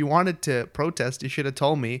to protest, you should have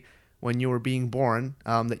told me when you were being born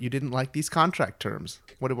that you didn't like these contract terms.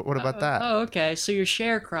 What about that? Oh, okay. So you're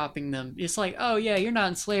sharecropping them. It's like, oh yeah, you're not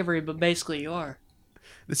in slavery, but basically you are.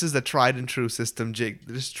 This is the tried and true system, Jake.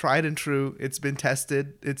 It's tried and true. It's been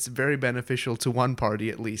tested. It's very beneficial to one party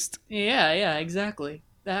at least. Yeah, exactly.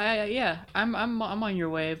 Yeah, I'm on your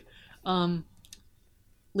wave.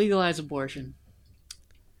 Legalize abortion.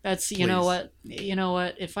 That's Please. You know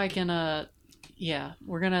what? If I can, yeah,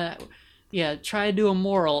 we're gonna, yeah, try to do a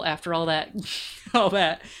moral after all that, all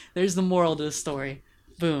that. There's the moral to the story.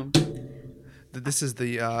 Boom. This is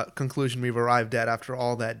the conclusion we've arrived at after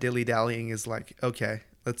all that dilly dallying. Is like, okay,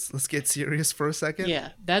 let's get serious for a second. Yeah,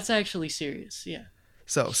 that's actually serious. Yeah.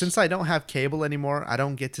 So, since I don't have cable anymore, I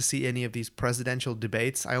don't get to see any of these presidential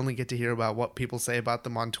debates. I only get to hear about what people say about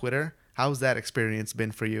them on Twitter. How's that experience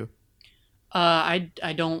been for you?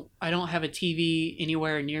 I don't have a TV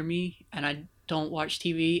anywhere near me, and I don't watch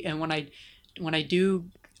TV. And when I do,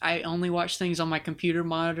 I only watch things on my computer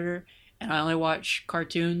monitor, and I only watch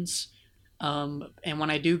cartoons. And when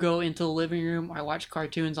I do go into the living room, I watch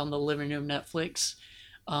cartoons on the living room Netflix.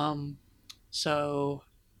 Um, so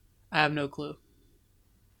I have no clue.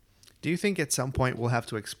 Do you think at some point we'll have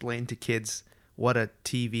to explain to kids what a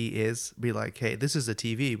TV is? Be like, hey, this is a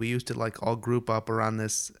TV. We used to like all group up around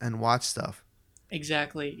this and watch stuff.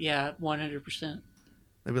 Exactly. Yeah, 100%.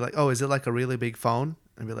 They'd be like, oh, is it like a really big phone?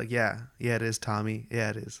 I'd be like, yeah, yeah, it is, Tommy. Yeah,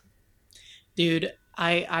 it is. Dude,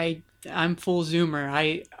 I'm full zoomer.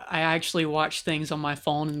 I actually watch things on my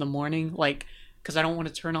phone in the morning, like because I don't want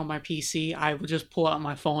to turn on my PC. I will just pull out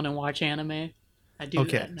my phone and watch anime. I do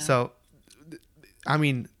Okay, that now. so I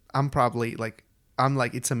mean, I'm probably like, I'm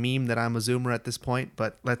like, it's a meme that I'm a Zoomer at this point,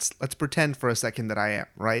 but let's pretend for a second that I am,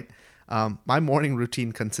 right? My morning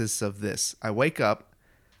routine consists of this: I wake up,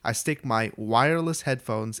 I stick my wireless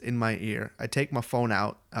headphones in my ear, I take my phone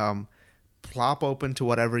out, plop open to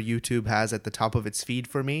whatever YouTube has at the top of its feed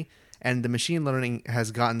for me. And the machine learning has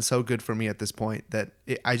gotten so good for me at this point that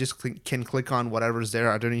I just can click on whatever's there.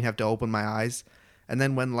 I don't even have to open my eyes. And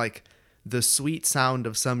then when like the sweet sound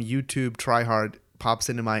of some YouTube tryhard pops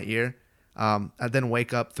into my ear, I then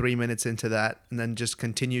wake up 3 minutes into that and then just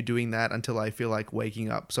continue doing that until I feel like waking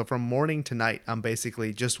up. So from morning to night, I'm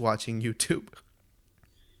basically just watching YouTube.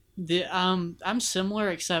 I'm similar,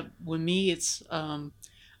 except with me, it's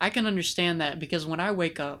I can understand that because when I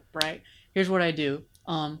wake up, right, here's what I do.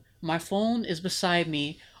 My phone is beside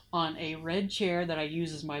me on a red chair that I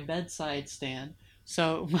use as my bedside stand.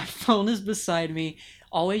 So my phone is beside me,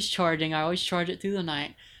 always charging. I always charge it through the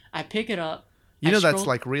night. I pick it up. You I know that's scroll.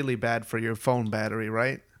 like really bad for your phone battery,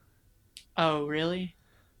 right? Oh, really?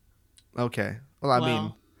 Okay. Well, I mean,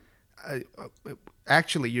 Well, I,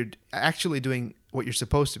 actually, you're actually doing what you're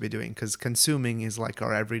supposed to be doing because consuming is like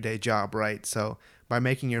our everyday job, right? So by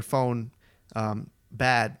making your phone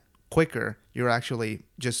bad quicker, you're actually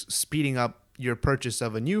just speeding up your purchase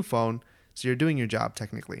of a new phone. So you're doing your job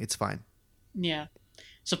technically. It's fine. yeah.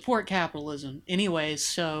 Support capitalism. Anyways,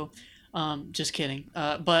 so just kidding.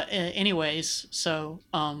 Anyways, so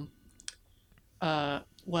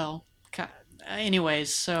well,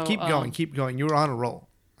 anyways, so Keep going. Keep going. You were on a roll.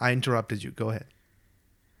 I interrupted you. Go ahead.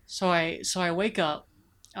 so I wake up,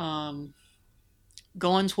 um,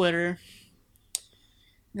 go on Twitter,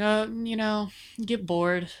 you know, get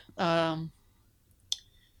bored, then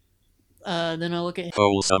I look at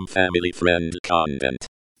Wholesome family friend content.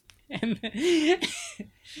 and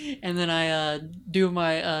and then I do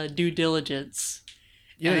my due diligence,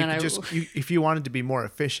 You know, and you then could I just if you wanted to be more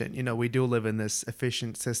efficient, we do live in this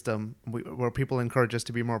efficient system where people encourage us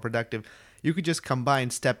to be more productive. You could just combine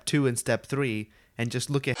step 2 and step 3 and just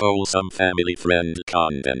look at Wholesome family friend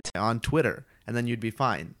content. on Twitter, and then you'd be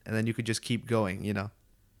fine. And then you could just keep going. I don't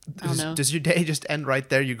Does, know. does your day just end right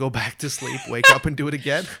there? You go back to sleep, wake up, and do it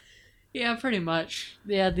again? Yeah, pretty much.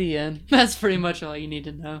 Yeah, the end. That's pretty much all you need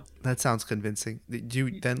to know. That sounds convincing. Do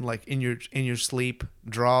you then, like in your sleep,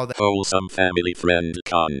 draw the Wholesome family friend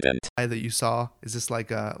content. eye that you saw? Is this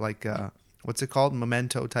like a what's it called,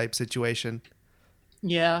 memento type situation?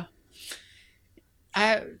 Yeah,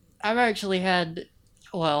 I I've actually had.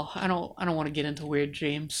 Well, I don't want to get into weird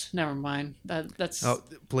dreams. Never mind. That's Oh,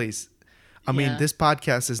 please. I mean, yeah this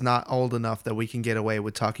podcast is not old enough that we can get away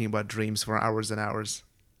with talking about dreams for hours and hours.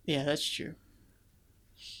 yeah that's true.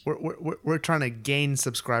 We're trying to gain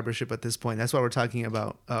subscribership at this point. That's why we're talking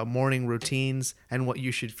about morning routines and what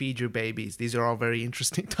you should feed your babies. These are all very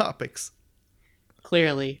interesting topics.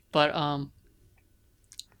 Clearly, but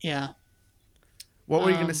yeah. What were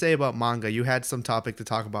you going to Um, say about manga? You had some topic to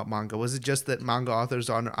talk about manga. Was it just that manga authors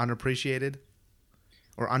are unappreciated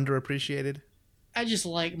or underappreciated? I just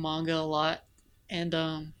like manga a lot, and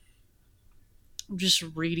I'm just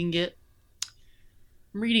reading it.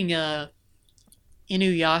 I'm reading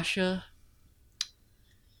Inuyasha.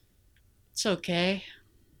 It's okay.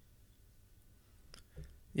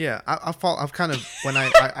 Yeah, I've kind of when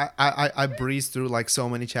I breeze through like so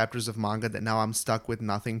many chapters of manga that now I'm stuck with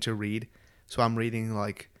nothing to read. So I'm reading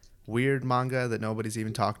like weird manga that nobody's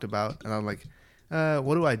even talked about, and I'm like,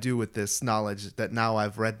 what do I do with this knowledge that now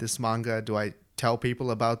I've read this manga? Do I tell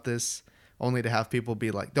people about this only to have people be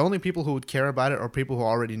like, the only people who would care about it are people who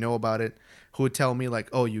already know about it, who would tell me like,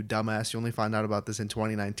 oh, you dumbass, you only found out about this in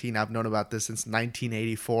 2019. I've known about this since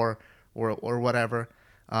 1984 or whatever.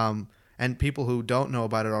 And people who don't know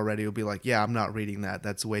about it already will be like, yeah, I'm not reading that.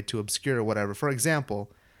 That's way too obscure or whatever. For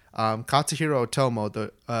example, Katsuhiro Otomo,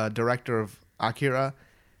 the director of Akira,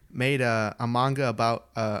 made a manga about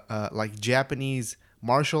like Japanese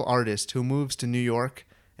martial artist who moves to New York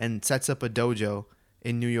and sets up a dojo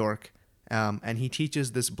in New York, and he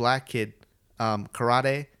teaches this black kid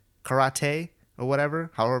karate or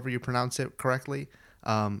whatever, however you pronounce it correctly.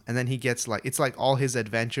 And then he gets like, it's like all his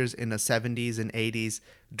adventures in the 70s and 80s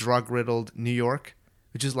drug-riddled New York,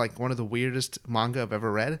 which is like one of the weirdest manga I've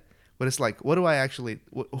ever read. But it's like, who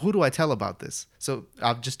do I tell about this? So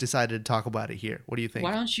I've just decided to talk about it here. What do you think?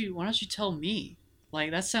 Why don't you tell me? Like,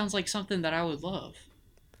 that sounds like something that I would love.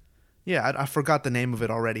 Yeah, I forgot the name of it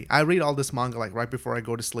already. I read all this manga like right before I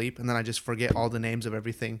go to sleep, and then I just forget all the names of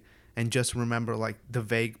everything and just remember like the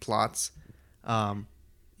vague plots.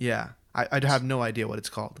 Yeah, I'd have no idea what it's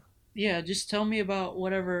called. Yeah, just tell me about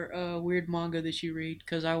whatever weird manga that you read,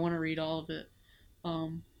 because I want to read all of it.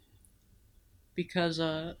 Because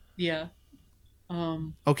yeah.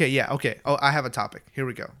 Okay, yeah, okay. Oh, I have a topic. Here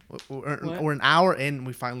we go. We're an hour in.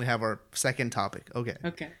 We finally have our second topic. Okay.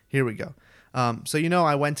 Okay. Here we go. So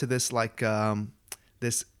I went to this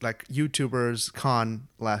this YouTubers con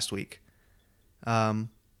last week.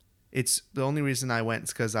 It's the only reason I went is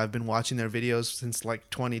because I've been watching their videos since like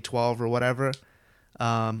 2012 or whatever.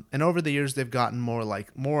 And over the years, they've gotten more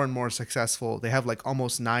and more successful. They have like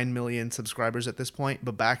almost 9 million subscribers at this point,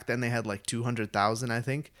 but back then they had like 200,000, I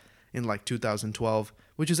think, in like 2012,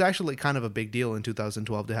 which is actually kind of a big deal in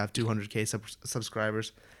 2012 to have 200K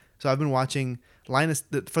subscribers. So I've been watching Linus.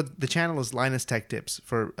 For the channel is Linus Tech Tips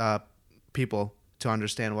for people to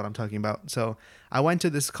understand what I'm talking about. So I went to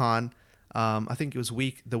this con. I think it was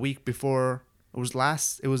the week before. It was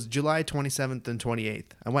July 27th and 28th.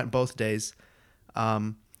 I went both days.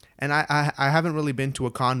 And I haven't really been to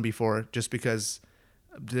a con before just because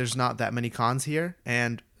there's not that many cons here,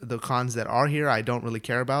 and the cons that are here I don't really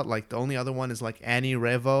care about. Like the only other one is like Annie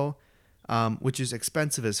Revo, which is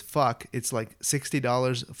expensive as fuck. It's like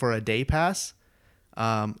 $60 for a day pass.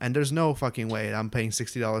 And there's no fucking way I'm paying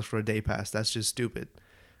 $60 for a day pass. That's just stupid.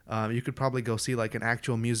 You could probably go see like an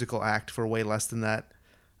actual musical act for way less than that.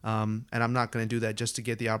 And I'm not going to do that just to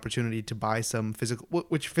get the opportunity to buy some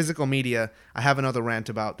physical media. I have another rant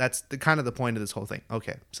about. That's the kind of the point of this whole thing.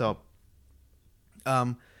 Okay. So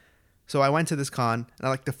I went to this con, and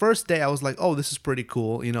like the first day I was like, oh, this is pretty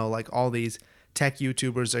cool. Like all these tech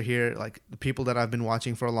YouTubers are here, like the people that I've been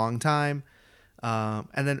watching for a long time.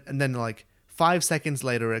 And then like 5 seconds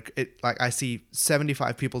later, it like I see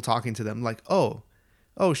 75 people talking to them. Like, oh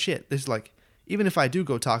shit. There's like, even if I do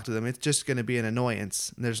go talk to them, it's just going to be an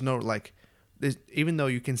annoyance. There's no like, even though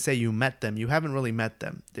you can say you met them, you haven't really met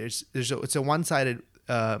them. It's a one-sided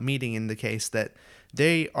meeting in the case that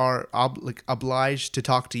they are obliged to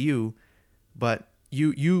talk to you, but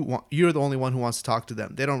you're the only one who wants to talk to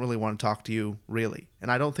them. They don't really want to talk to you, really. And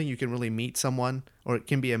I don't think you can really meet someone, or it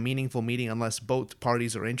can be a meaningful meeting unless both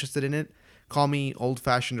parties are interested in it. Call me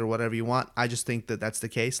old-fashioned or whatever you want. I just think that that's the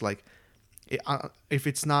case. Like,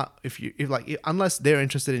 unless they're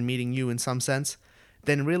interested in meeting you in some sense,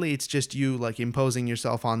 then really it's just you like imposing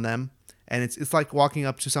yourself on them. And it's like walking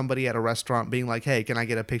up to somebody at a restaurant being like, hey, can I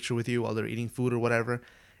get a picture with you while they're eating food or whatever?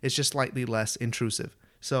 It's just slightly less intrusive.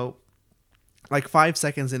 So like 5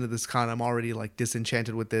 seconds into this con, I'm already like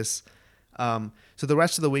disenchanted with this. So the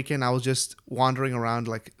rest of the weekend, I was just wandering around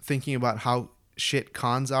like thinking about how shit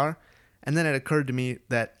cons are. And then it occurred to me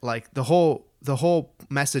that like the whole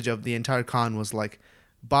message of the entire con was like,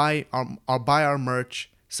 buy our merch,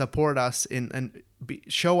 support us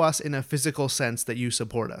show us in a physical sense that you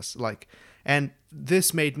support us. Like, and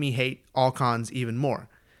this made me hate all cons even more.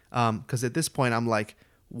 Because at this point I'm like,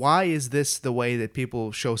 why is this the way that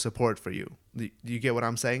people show support for you? Do you get what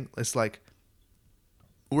I'm saying? It's like,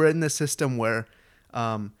 we're in this system where,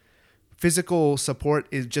 physical support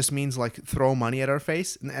just means like throw money at our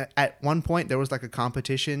face. And at one point there was like a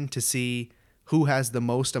competition to see who has the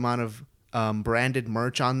most amount of branded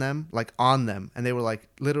merch on them. And they were like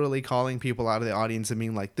literally calling people out of the audience and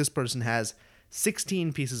being like, this person has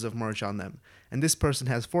 16 pieces of merch on them, and this person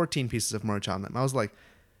has 14 pieces of merch on them. I was like,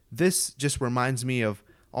 this just reminds me of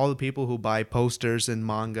all the people who buy posters and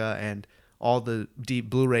manga and all the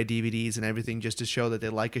Blu-ray DVDs and everything just to show that they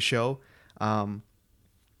like a show.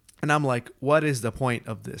 And I'm like, what is the point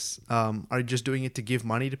of this? Are you just doing it to give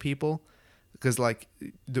money to people? Because like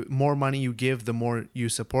the more money you give, the more you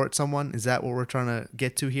support someone. Is that what we're trying to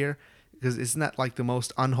get to here? Because isn't that like the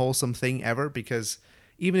most unwholesome thing ever? Because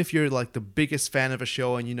even if you're like the biggest fan of a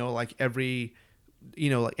show and like every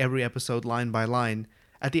episode line by line,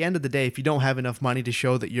 at the end of the day, if you don't have enough money to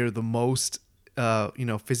show that you're the most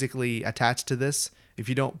physically attached to this, if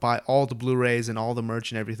you don't buy all the Blu-rays and all the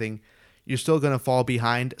merch and everything, you're still going to fall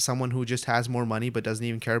behind someone who just has more money but doesn't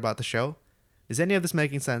even care about the show. Is any of this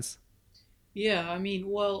making sense? Yeah, I mean,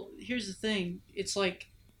 well, here's the thing. It's like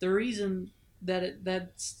the reason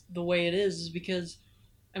that's the way it is because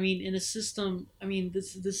I mean, in a system, I mean,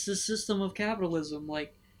 this is a system of capitalism.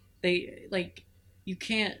 Like, they like you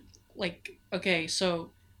can't like okay,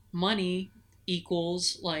 so money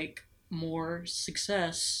equals like more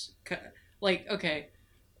success. Like, okay,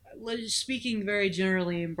 speaking very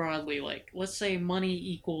generally and broadly, like let's say money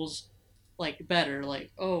equals like better.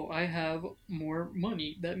 Like, oh, I have more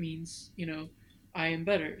money. That means I am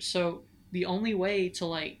better. So the only way to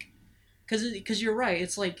like because you're right,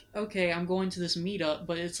 it's like okay, I'm going to this meetup,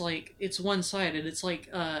 but it's like it's one-sided. It's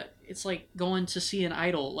like going to see an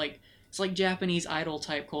idol. Like it's like Japanese idol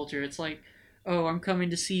type culture. It's like, oh, I'm coming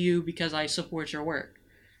to see you because I support your work.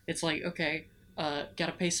 It's like, okay,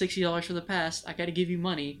 gotta pay $60 for the pass. I gotta give you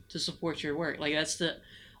money to support your work. Like that's the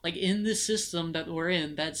like in this system that we're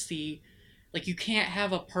in, that's the like you can't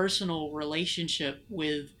have a personal relationship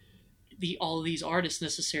with the all of these artists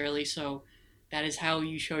necessarily. So that is how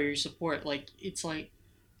you show your support. Like it's like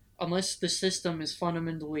unless the system is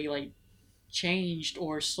fundamentally like changed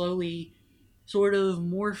or slowly sort of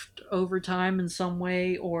morphed over time in some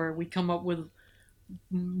way, or we come up with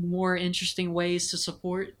more interesting ways to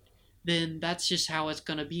support, then that's just how it's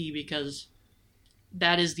going to be because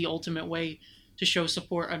that is the ultimate way to show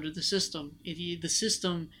support under the system. The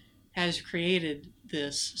system has created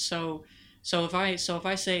this. So if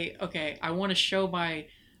I say, okay, I want to show my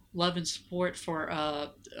love and support for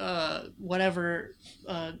whatever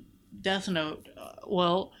Death Note,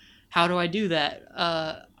 well, how do I do that?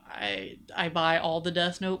 I buy all the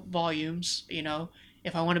Death Note volumes.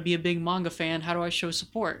 If I want to be a big manga fan, how do I show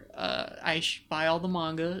support? Buy all the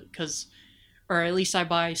manga because, or at least I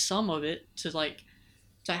buy some of it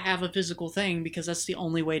to have a physical thing because that's the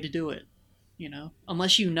only way to do it.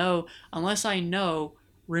 Unless I know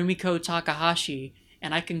Rumiko Takahashi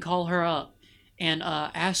and I can call her up and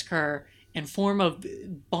ask her and form a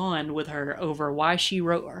bond with her over why she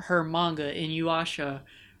wrote her manga in Yuasha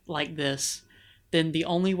like this, then the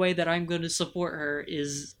only way that I'm going to support her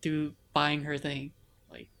is through buying her thing.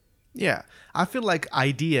 Like, Yeah, I feel like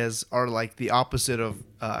ideas are like the opposite of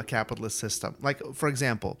a capitalist system. Like, for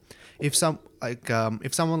example, if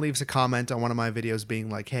someone leaves a comment on one of my videos being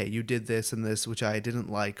like, "Hey, you did this and this, which I didn't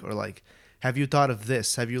like," or like, "Have you thought of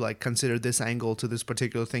this? Have you like considered this angle to this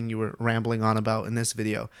particular thing you were rambling on about in this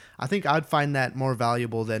video?" I think I'd find that more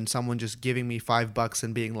valuable than someone just giving me $5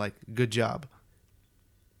 and being like, "Good job."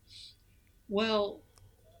 well,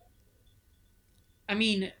 I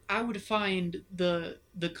mean, I would find the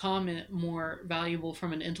comment more valuable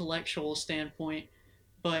from an intellectual standpoint,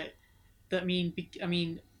 but I mean,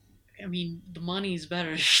 the money's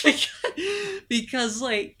better because,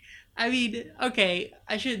 like, I mean, okay,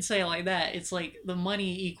 I shouldn't say it like that. It's like the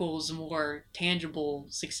money equals more tangible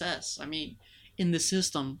success. I mean, in the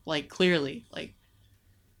system, like clearly, like,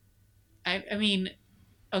 I mean,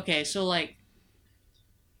 okay, so like,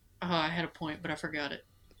 oh, I had a point, but I forgot it.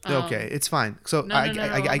 Okay, Um, it's fine. So no, no, no, no,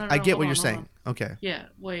 no, I no. get Hold what you're on, hold saying. on. Okay. Yeah,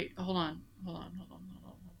 wait, hold on.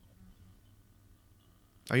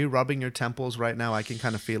 Are you rubbing your temples right now? I can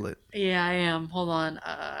kind of feel it. Yeah, I am. Hold on.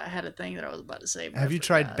 I had a thing that I was about to say, but I Have you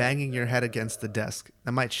tried forgot it. banging your head against the desk?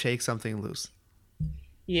 That might shake something loose.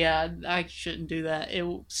 Yeah, I shouldn't do that.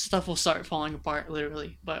 Stuff will start falling apart,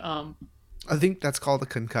 literally. But I think that's called a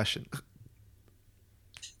concussion.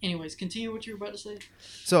 anyways, continue what you were about to say.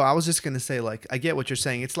 So I was just gonna say, like, I get what you're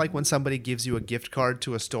saying. It's like when somebody gives you a gift card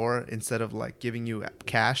to a store instead of like giving you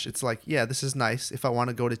cash. It's like, yeah, this is nice. If I want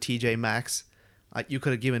to go to TJ Maxx, you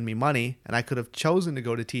could have given me money, and I could have chosen to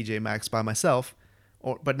go to TJ Maxx by myself.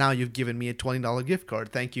 But now you've given me a $20 gift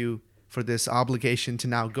card. Thank you for this obligation to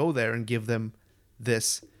now go there and give them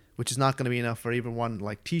this, which is not going to be enough for even one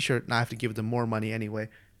like T-shirt, and I have to give them more money anyway.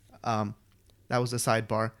 That was a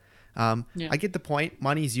sidebar. Yeah. I get the point.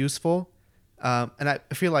 Money's useful, and I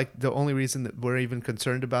feel like the only reason that we're even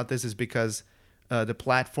concerned about this is because the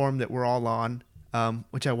platform that we're all on,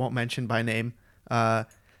 which I won't mention by name,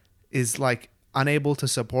 is like unable to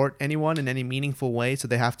support anyone in any meaningful way, so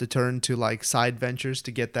they have to turn to like side ventures to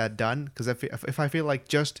get that done. Because if I feel like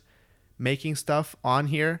just making stuff on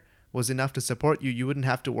here was enough to support you, you wouldn't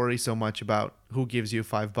have to worry so much about who gives you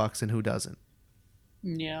 $5 and who doesn't.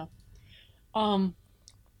 Yeah. Um.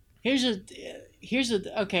 Here's a.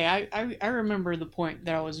 Okay. I remember the point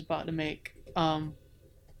that I was about to make.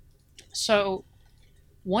 So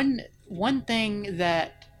one thing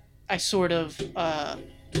that I sort of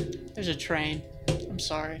there's a train. I'm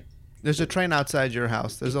sorry. There's a train outside your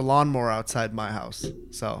house. There's a lawnmower outside my house.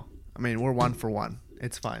 So I mean, we're one for one.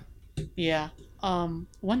 It's fine. Yeah.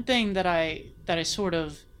 One thing that I sort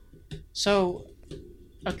of so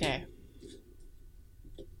okay.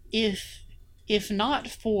 if if not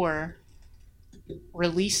for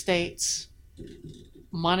release dates,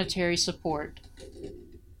 monetary support,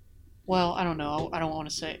 well, I don't know. I don't want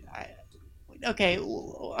to say. Okay,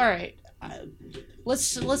 all right.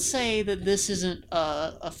 Let's say that this isn't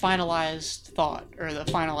a finalized thought or the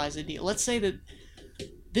finalized idea. Let's say that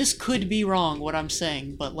this could be wrong, what I'm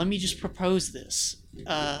saying, but let me just propose this.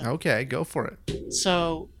 Okay, go for it.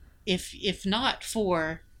 So, if not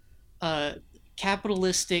for uh,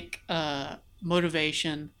 capitalistic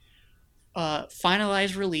motivation,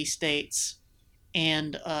 finalized release dates,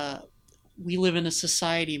 and we live in a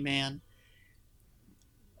society, man,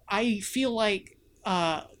 I feel like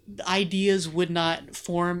ideas would not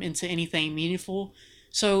form into anything meaningful.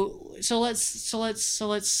 So let's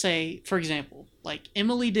say, for example, like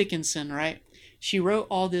Emily Dickinson, right? She wrote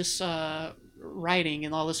all this writing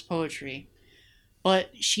and all this poetry, but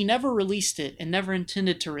she never released it and never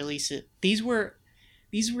intended to release it. These were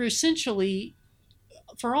essentially,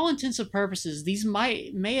 for all intents and purposes, these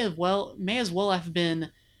may as well have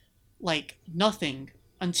been like nothing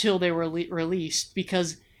until they were released,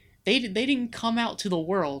 because they didn't come out to the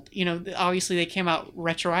world. Obviously they came out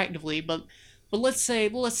retroactively, but let's say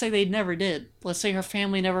they never did. Let's say her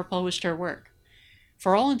family never published her work.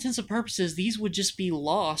 For all intents and purposes, these would just be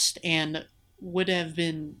lost and would have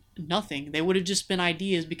been nothing. They would have just been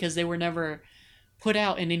ideas because they were never put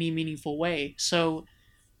out in any meaningful way. So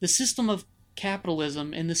the system of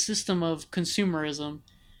capitalism and the system of consumerism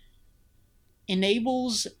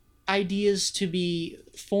enables ideas to be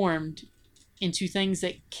formed into things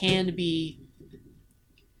that can be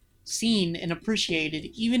seen and appreciated,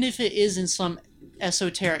 even if it is in some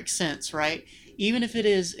esoteric sense, right? Even if it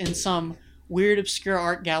is in some weird, obscure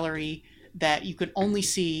art gallery that you could only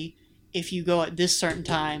see if you go at this certain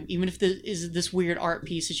time, even if this is this weird art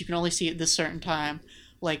piece that you can only see at this certain time,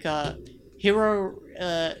 like whatever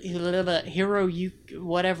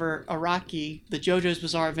Araki, the JoJo's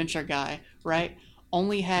Bizarre Adventure guy, right?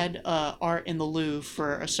 Only had art in the Louvre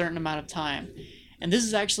for a certain amount of time, and this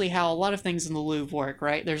is actually how a lot of things in the Louvre work,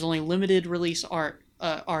 right? There's only limited release art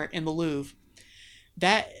in the Louvre.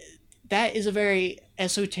 That that is a very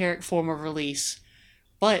esoteric form of release,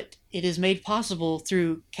 but it is made possible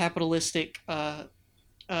through capitalistic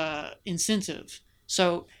incentive.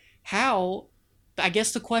 So how? I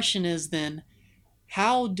guess the question is then,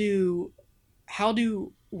 how do how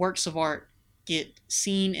do works of art get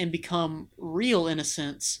seen and become real in a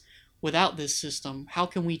sense without this system? How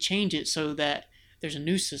can we change it so that there's a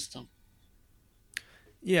new system?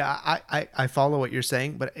 Yeah, I follow what you're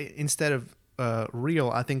saying, but instead of real,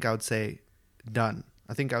 I think I would say done.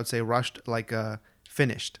 I think I would say rushed, like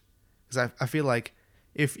finished. Because I feel like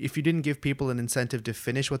if you didn't give people an incentive to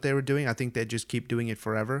finish what they were doing, I think they'd just keep doing it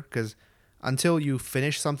forever. Because until you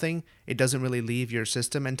finish something, it doesn't really leave your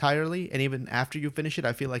system entirely. And even after you finish it,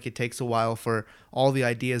 I feel like it takes a while for all the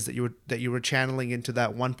ideas that you were channeling into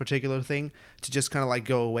that one particular thing to just kind of like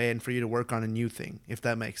go away and for you to work on a new thing, if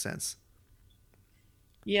that makes sense.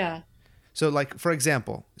 Yeah. So, like, for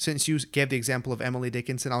example, since you gave the example of Emily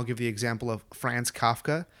Dickinson, I'll give the example of Franz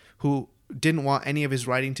Kafka, who didn't want any of his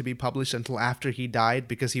writing to be published until after he died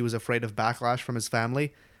because he was afraid of backlash from his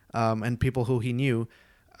family and people who he knew.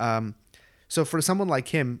 So for someone like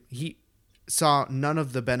him, he saw none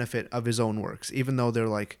of the benefit of his own works, even though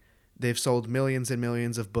they've sold millions and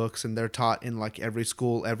millions of books and they're taught in like every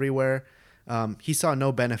school everywhere. He saw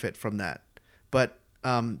no benefit from that. But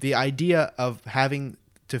the idea of having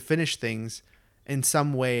to finish things in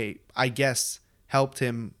some way, I guess, helped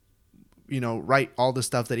him, write all the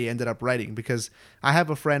stuff that he ended up writing. Because I have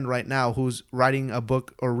a friend right now who's writing a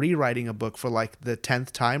book or rewriting a book for like the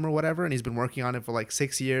 10th time or whatever, and he's been working on it for like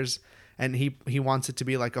 6 years. And he wants it to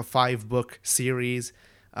be like a 5-book series,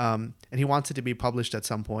 and he wants it to be published at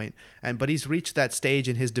some point. But he's reached that stage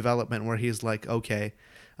in his development where he's like, okay,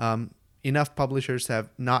 enough publishers have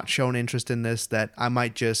not shown interest in this that I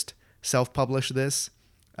might just self-publish this.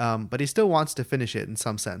 But he still wants to finish it in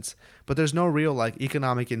some sense. But there's no real like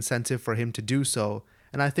economic incentive for him to do so.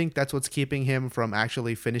 And I think that's what's keeping him from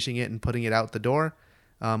actually finishing it and putting it out the door.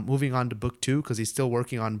 Moving on to book 2, because he's still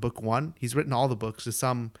working on book 1. He's written all the books to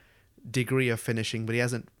some degree of finishing, but he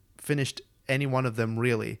hasn't finished any one of them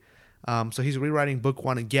really. So he's rewriting book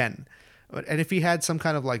 1 again. And if he had some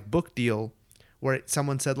kind of like book deal where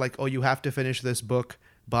someone said like, oh, you have to finish this book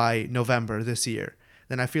by November this year,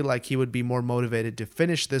 then I feel like he would be more motivated to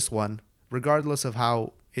finish this one regardless of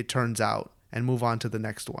how it turns out and move on to the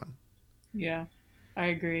next one. Yeah, I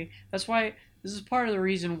agree. That's why this is part of the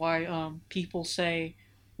reason why people say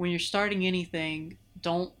when you're starting anything,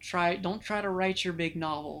 don't try to write your big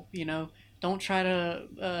novel. don't try to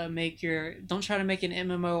don't try to make an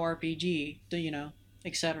MMORPG,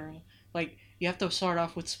 etc. Like you have to start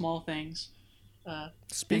off with small things, and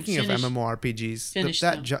Speaking of MMORPGs, finish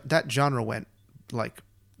them. that genre went like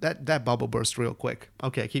that bubble burst real quick.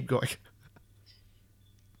 Okay, keep going.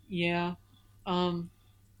 Yeah. Um,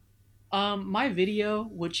 my video,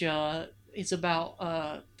 which is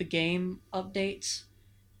about the game updates.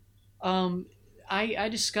 Um, I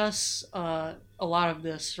discuss a lot of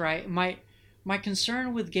this, right? My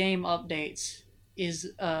concern with game updates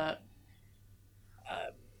is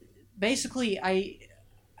basically I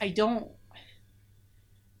don't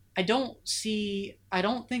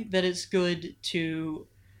think that it's good to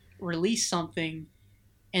release something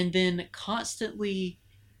and then constantly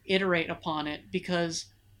iterate upon it, because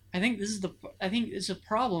I think it's a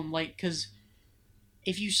problem, like, because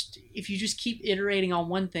if you just keep iterating on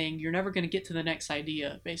one thing, you're never going to get to the next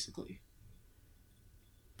idea, basically.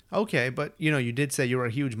 Okay, but you did say you were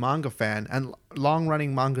a huge manga fan, and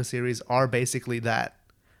long-running manga series are basically that.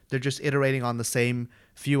 They're just iterating on the same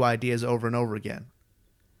few ideas over and over again.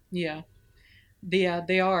 Yeah,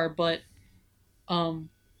 they are, but um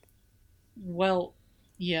well,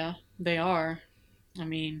 yeah, they are. I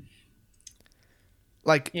mean,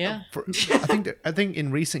 Like, yeah. I think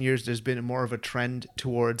in recent years there's been more of a trend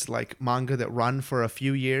towards like manga that run for a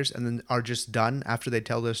few years and then are just done after they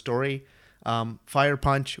tell their story. Fire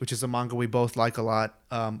Punch, which is a manga we both like a lot.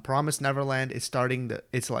 Promise Neverland is starting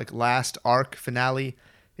its like last arc finale.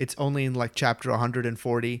 It's only in like chapter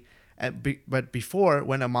 140. But before,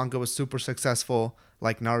 when a manga was super successful,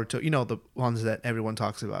 like Naruto, the ones that everyone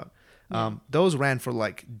talks about, those ran for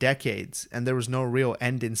like decades, and there was no real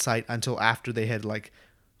end in sight until after they had like,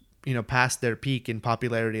 passed their peak in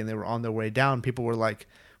popularity and they were on their way down. People were like,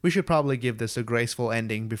 we should probably give this a graceful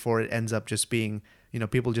ending before it ends up just being,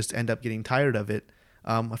 people just end up getting tired of it.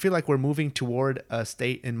 I feel like we're moving toward a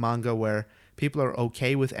state in manga where people are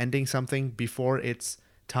okay with ending something before its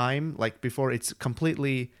time, like before it's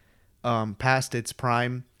completely past its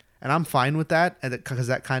prime. And I'm fine with that, because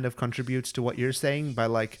that kind of contributes to what you're saying by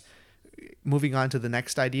like moving on to the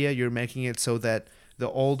next idea. You're making it so that the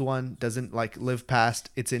old one doesn't like live past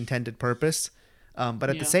its intended purpose. But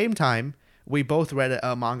at the same time, we both read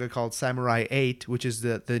a manga called Samurai 8, which is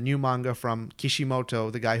the new manga from Kishimoto,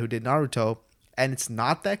 the guy who did Naruto, and it's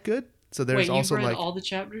not that good. So there's Wait, also you've read like all the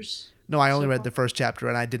chapters? no, I only So read far? the first chapter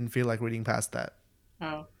and I didn't feel like reading past that.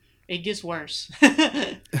 Oh, it gets worse.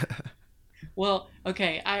 Well,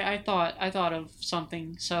 okay. I thought of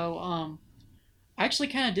something. So I actually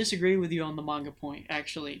kind of disagree with you on the manga point,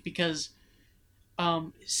 actually, because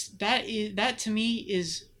that to me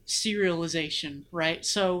is serialization, right?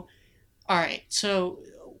 So all right, so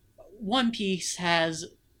One Piece has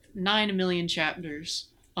 9 million chapters,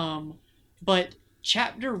 but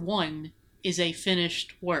chapter one is a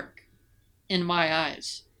finished work in my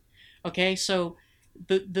eyes. Okay, so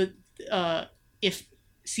if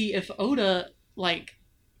if Oda, like,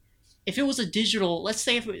 if it was a digital, let's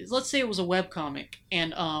say it was a web comic,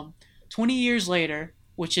 and 20 years later,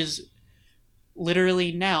 which is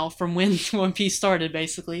literally now from when One Piece started,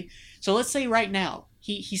 basically. So let's say right now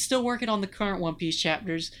he's still working on the current One Piece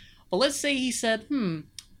chapters, but let's say he said,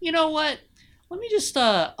 you know what? Let me just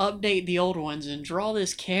update the old ones and draw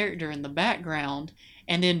this character in the background,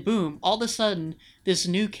 and then boom, all of a sudden this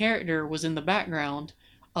new character was in the background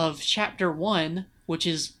of chapter one, which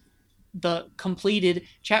is the completed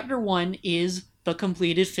chapter one is the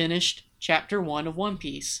completed finished chapter one of One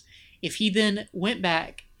Piece. If he then went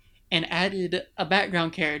back and added a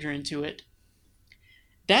background character into it,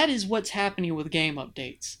 that is what's happening with game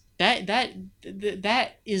updates.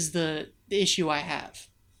 That is the issue I have.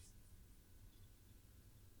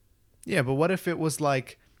 Yeah, but what if it was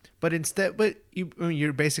like,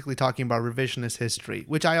 you're basically talking about revisionist history,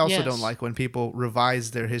 which I also don't Yes. like when people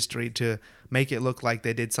revise their history to make it look like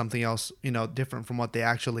they did something else, different from what they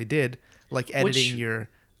actually did, like editing Which, your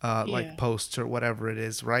like yeah, posts or whatever it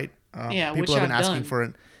is, right? yeah, People which have been I've asking done. for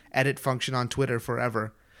an edit function on Twitter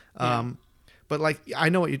forever. Yeah, But like I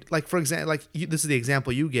know what you like. For example, this is the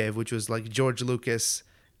example you gave, which was like George Lucas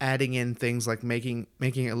adding in things like making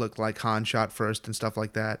it look like Han shot first and stuff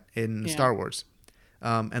like that in yeah, Star Wars,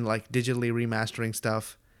 and like digitally remastering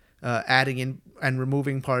stuff, adding in and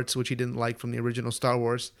removing parts which he didn't like from the original Star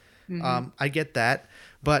Wars. I get that,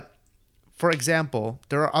 but for example,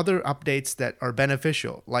 there are other updates that are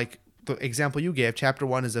beneficial. Like the example you gave, Chapter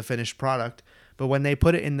One is a finished product. But when they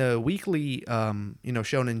put it in the weekly,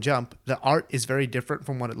 Shonen Jump, the art is very different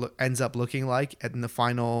from what it ends up looking like in the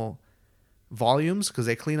final volumes because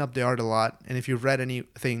they clean up the art a lot. And if you've read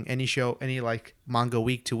anything, any show, any like manga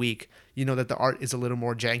week to week, you know that the art is a little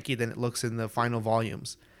more janky than it looks in the final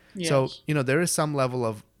volumes. So, Yes. you know, there is some level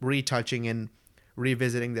of retouching and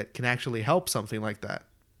revisiting that can actually help something like that.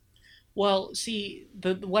 Well, see,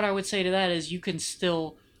 the what I would say to that is you can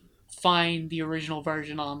still find the original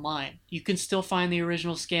version online. You can still find the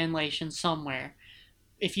original scanlation somewhere.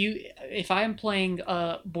 If I am playing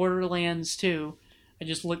Borderlands 2, I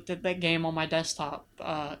just looked at that game on my desktop.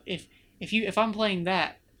 If I'm playing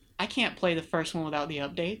that, I can't play the first one without the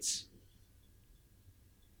updates.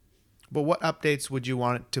 But what updates would you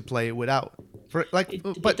want it to play without? For like,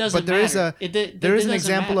 It doesn't but there is matter. there is It an doesn't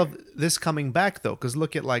example matter. of this coming back though, because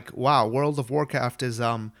look at like wow, World of Warcraft is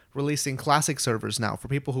releasing classic servers now for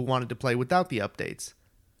people who wanted to play without the updates.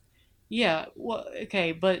 Yeah, well,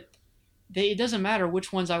 okay, but it doesn't matter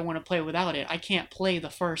which ones I want to play without it. I can't play the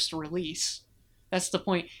first release. That's the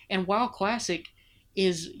point. And WoW Classic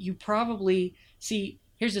is you probably see.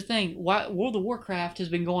 Here's the thing: World of Warcraft has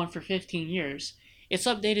been going for 15 years. It's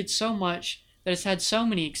updated so much that it's had so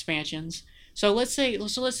many expansions. So let's say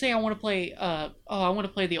I want to play. I want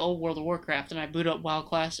to play the old World of Warcraft, and I boot up WoW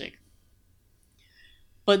Classic.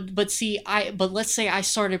 But let's say I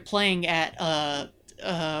started playing at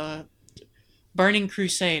uh Burning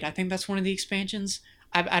Crusade. I think that's one of the expansions.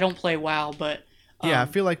 I don't play WoW, but Yeah, I um,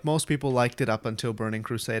 feel like most people liked it up until Burning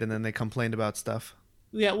Crusade, and then they complained about stuff.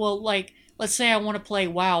 yeah. Well, like let's say I want to play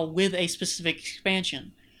WoW with a specific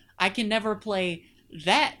expansion. I can never play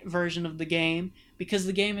that version of the game because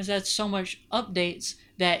the game has had so much updates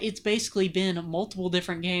that it's basically been multiple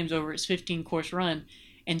different games over its 15 course run.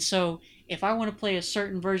 And so if I want to play a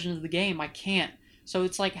certain version of the game, I can't. So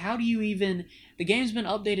it's like how do you even the game's been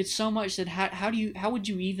updated so much that how would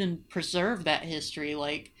you even preserve that history?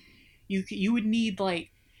 Like you would need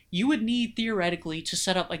you would need theoretically to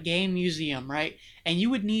set up a game museum, right? And you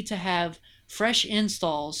would need to have fresh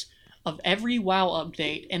installs of every WoW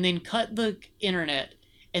update and then cut the internet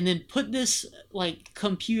and then put this like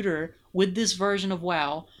computer with this version of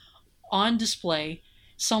WoW on display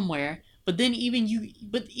somewhere. But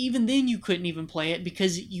even then you couldn't even play it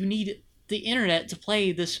because you need the internet to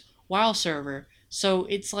play this WoW server. So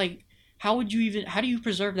it's like how do you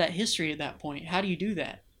preserve that history at that point? How do you do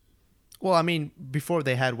that? Well, I mean, before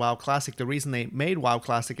they had WoW Classic, the reason they made WoW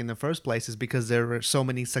Classic in the first place is because there were so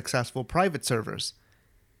many successful private servers.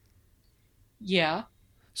 Yeah,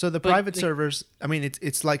 So the but private servers, I mean,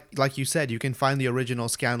 it's like you said, you can find the original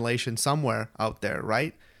scanlation somewhere out there,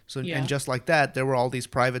 right? So and yeah. just like that, there were all these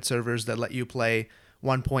private servers that let you play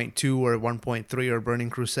 1.2 or 1.3 or Burning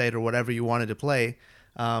Crusade or whatever you wanted to play,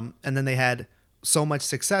 and then they had so much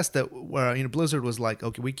success that where Blizzard was like,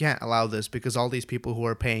 okay, we can't allow this because all these people who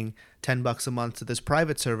are paying $10 a month to this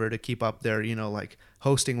private server to keep up their like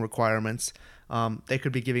hosting requirements, they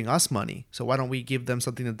could be giving us money. So why don't we give them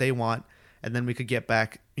something that they want? And then we could get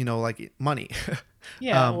back, like money.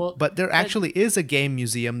 Yeah, well, But there that, actually is a game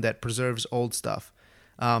museum that preserves old stuff.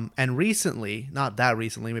 And recently, not that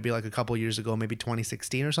recently, maybe like a couple years ago, maybe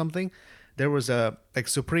 2016 or something, there was a like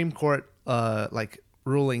Supreme Court like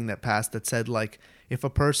ruling that passed that said like if a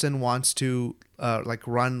person wants to like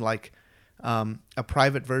run like a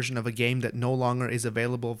private version of a game that no longer is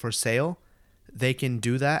available for sale, they can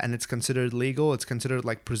do that and it's considered legal. It's considered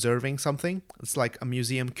like preserving something. It's like a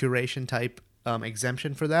museum curation type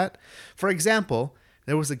exemption for that. For example,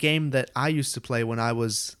 there was a game that I used to play when I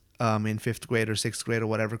was in fifth grade or sixth grade or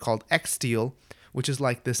whatever called X Steel, which is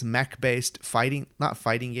like this mech based fighting, not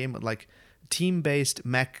fighting game, but like team based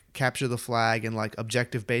mech capture the flag and like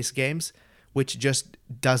objective based games, which just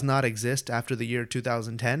does not exist after the year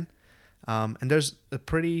 2010. And there's a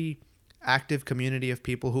pretty active community of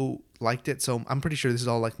people who liked it. So I'm pretty sure this is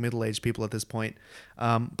all like middle-aged people at this point.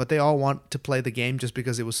 But they all want to play the game just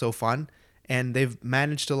because it was so fun. And they've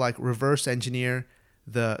managed to like reverse engineer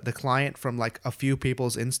the client from like a few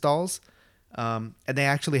people's installs. And they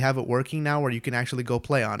actually have it working now where you can actually go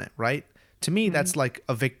play on it, right? To me, mhm. that's like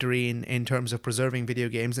a victory in terms of preserving video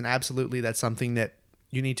games. And absolutely that's something that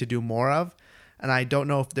you need to do more of. And I don't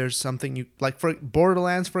know if there's something you like for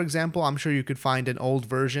Borderlands, for example. I'm sure you could find an old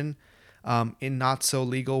version in not so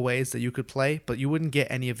legal ways that you could play, but you wouldn't get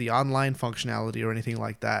any of the online functionality or anything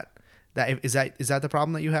like that. That is that the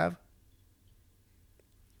problem that you have?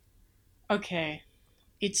 Okay,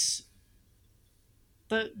 it's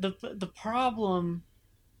the problem.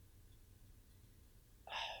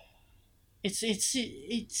 It's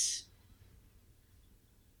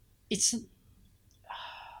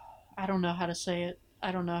I don't know how to say it.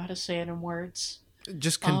 I don't know how to say it in words.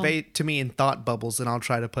 Just Um. convey it to me in thought bubbles, and I'll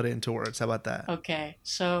try to put it into words. How about that? Okay.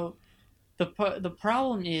 So the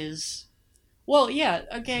problem is Well, yeah,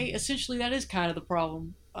 okay. Essentially, that is kind of the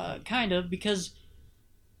problem. Kind of because,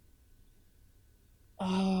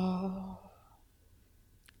 uh,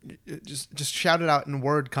 Just shout it out in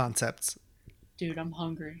word concepts. dude, I'm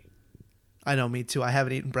hungry. I know, me too. I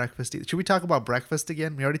haven't eaten breakfast either. Should we talk about breakfast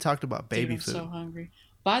again? We already talked about Dude, baby I'm so food. hungry.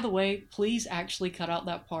 By the way, please actually cut out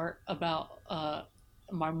that part about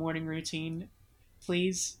my morning routine,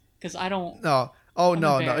 please, because I don't. No. Oh I'm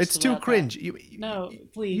no, no. embarrassed It's too about that. cringe. You No, you knew,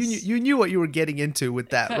 please. you knew what you were getting into with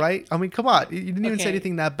that, Cut. right? I mean, come on. You didn't even say Okay.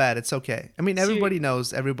 anything that bad. It's okay. I mean, Ser- everybody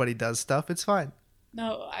knows everybody does stuff. It's fine.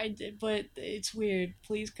 no, I did, but it's weird.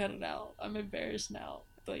 Please cut it out. I'm embarrassed now.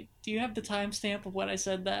 Like, do you have the timestamp of when I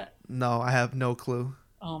said that? No, I have no clue.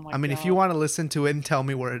 Oh my I mean, if you god. want to listen to it and tell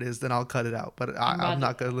me where it is, then I'll cut it out. But I'm I'm about to.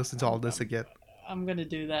 not going to listen to all I'm, this I'm, again. I'm gonna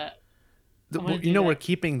do that. I'm gonna You do know, we're that.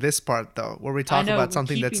 keeping this part though, where we I talk know about we're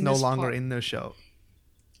something that's keeping no this longer part. in the show.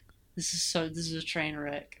 This is a train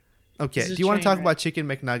wreck. Okay. This is Do a you want to train talk wreck. about chicken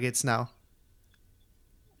McNuggets now?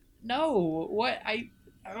 No, what I.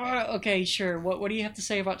 Okay, sure. What do you have to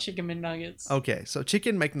say about chicken McNuggets? Okay, so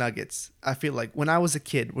chicken McNuggets, I feel like when I was a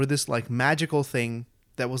kid, were this like magical thing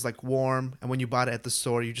that was like warm, and when you bought it at the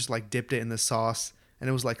store, you just like dipped it in the sauce, and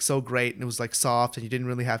it was like so great, and it was like soft, and you didn't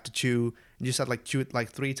really have to chew, and you just had like chew it like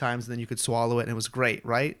 3 times, and then you could swallow it, and it was great,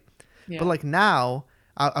 right? But Yeah. like now,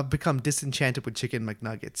 I've become disenchanted with chicken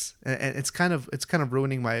McNuggets, and it's kind of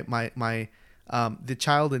ruining my the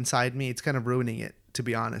child inside me. It's kind of ruining it, to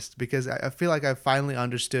be honest, because I feel like I've finally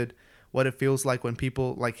understood what it feels like when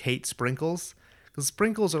people like hate sprinkles, because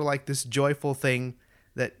sprinkles are like this joyful thing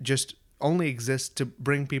that just only exists to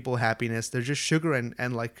bring people happiness. They're just sugar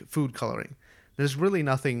and like food coloring. There's really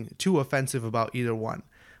nothing too offensive about either one.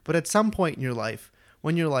 But at some point in your life,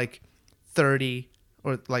 when you're like 30,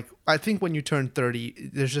 or like I think when you turn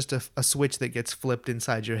 30, there's just a switch that gets flipped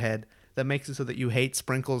inside your head that makes it so that you hate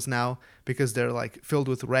sprinkles now because they're like filled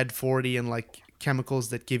with red 40 and like chemicals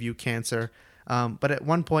that give you cancer. But at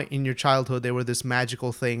one point in your childhood, they were this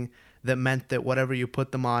magical thing that meant that whatever you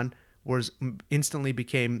put them on was instantly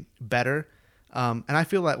became better. And I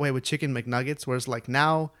feel that way with chicken McNuggets, whereas like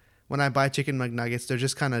now when I buy chicken McNuggets, they're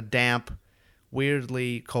just kind of damp,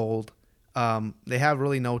 weirdly cold. They have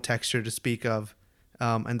really no texture to speak of.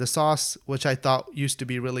 And the sauce, which I thought used to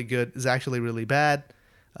be really good, is actually really bad.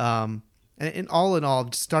 And in all, I'm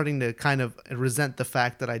just starting to kind of resent the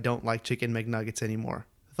fact that I don't like chicken McNuggets anymore.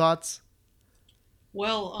 Thoughts?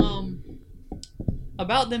 Well,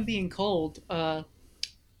 about them being cold.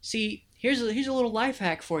 See, here's a little life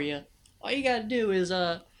hack for you. All you gotta do is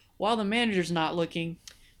while the manager's not looking,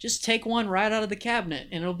 just take one right out of the cabinet,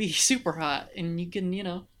 and it'll be super hot, and you can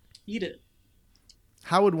eat it.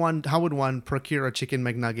 How would one procure a chicken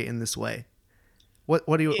McNugget in this way? What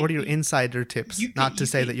are your It insider tips? you Not could to you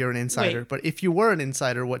say could that you're an insider, wait. but if you were an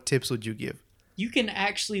insider, what tips would you give? You can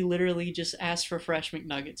actually literally just ask for fresh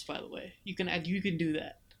McNuggets. By the way, you can do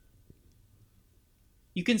that.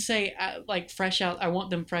 You can say like fresh out. I want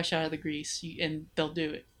them fresh out of the grease, and they'll do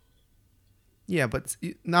it. Yeah, but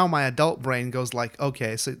now my adult brain goes like,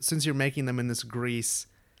 okay, so since you're making them in this grease,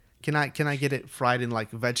 can I get it fried in like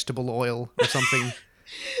vegetable oil or something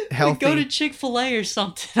Like go to healthy? Chick-fil-A or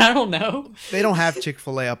something. I don't know. They don't have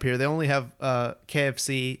Chick-fil-A up here. They only have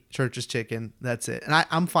KFC, Church's Chicken. That's it. And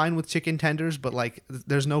I'm fine with chicken tenders, but like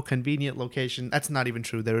there's no convenient location. That's not even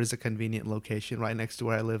true. There is a convenient location right next to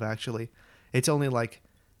where I live, actually. It's only like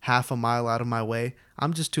half a mile out of my way.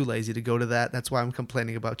 I'm just too lazy to go to that. That's why I'm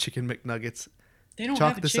complaining about chicken McNuggets. They don't have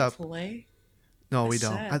Chalk a this up. Chick-fil-A. No, we That's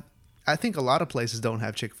don't. sad. I think a lot of places don't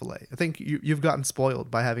have Chick-fil-A. I think you've gotten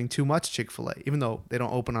spoiled by having too much Chick-fil-A, even though they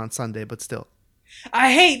don't open on Sunday, but still.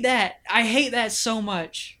 I hate that. I hate that so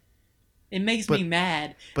much. It makes me But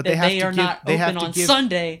mad but they that have they to are give not they have open to on give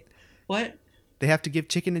Sunday. What? they have to give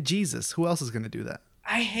chicken to Jesus. Who else is going to do that?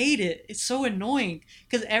 I hate it. It's so annoying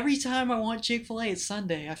because every time I want Chick-fil-A, it's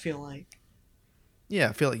Sunday. I feel like Yeah,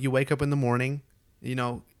 I feel like you wake up in the morning,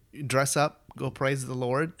 you dress up, go praise the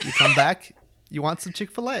Lord, you come back, you want some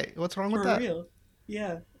Chick-fil-A. What's wrong with for that? real.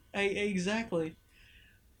 Yeah. Exactly.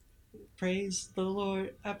 Praise the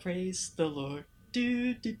Lord. I praise the Lord.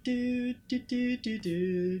 Do do do do do do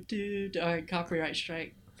do do. All right, copyright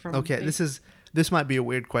strike from. Okay, this might be a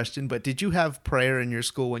weird question, but did you have prayer in your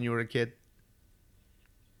school when you were a kid?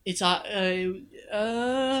 It's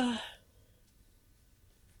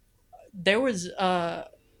there was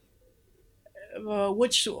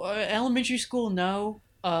which elementary school, no,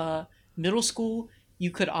 middle school you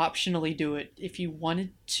could optionally do it if you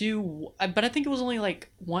wanted to, but I think it was only like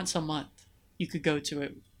once a month you could go to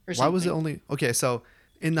it or Why was it something. only okay? So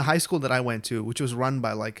in the high school that I went to, which was run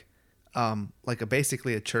by like a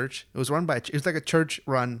basically a church, it was run by it was like a church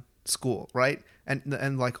run school, right?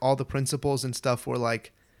 And like all the principals and stuff were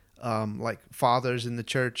like fathers in the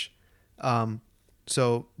church.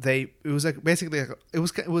 So it was like basically like, it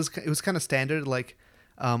was kind of standard. Like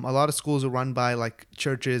a lot of schools are run by like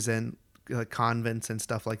churches and like convents and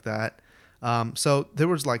stuff like that. So there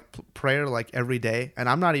was like prayer like every day, and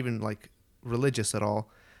I'm not even like religious at all.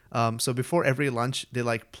 So before every lunch, they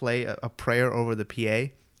like play a prayer over the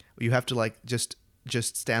PA. You have to like just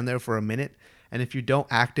stand there for a minute, and if you don't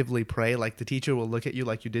actively pray, like the teacher will look at you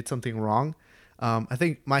like you did something wrong. I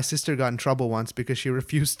think my sister got in trouble once because she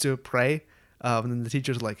refused to pray. And then the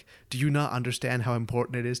teacher's like, "Do you not understand how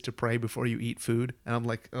important it is to pray before you eat food?" And I'm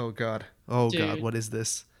like, "Oh God, Dude, what is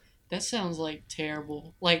this?" that sounds like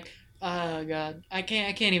terrible. Like, oh God, I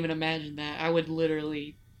can't even imagine that. I would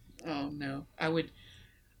literally, oh no, I would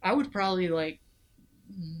probably like,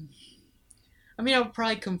 mm, I mean, I would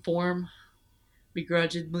probably conform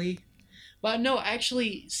begrudgingly. But no,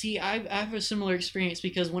 actually, see, I have a similar experience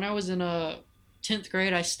because when I was in 10th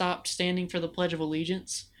grade, I stopped standing for the Pledge of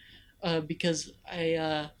Allegiance because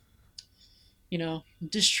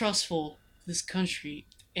distrustful of this country.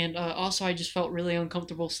 And also, I just felt really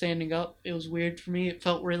uncomfortable standing up. It was weird for me. It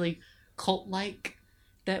felt really cult like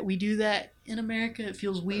that we do that in America. It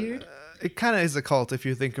feels weird. It kind of is a cult if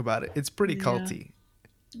you think about it. It's pretty Yeah, culty.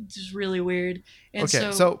 it's just really weird. And Okay,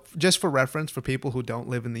 so, so just for reference for people who don't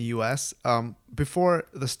live in the U.S., before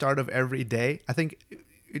the start of every day, I think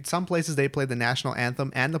in some places they play the national anthem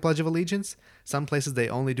and the Pledge of Allegiance. Some places they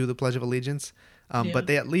only do the Pledge of Allegiance, yeah, but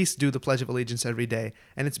they at least do the Pledge of Allegiance every day.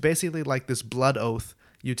 And it's basically like this blood oath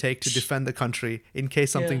you take to defend the country in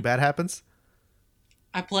case yeah. something bad happens.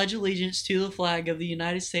 I pledge allegiance to the flag of the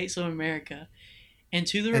United States of America and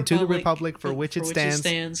to the And to the republic republic for which it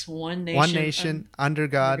stands, one nation, one nation, under under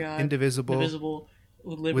God, God, indivisible, indivisible,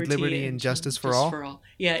 with with liberty and justice for all.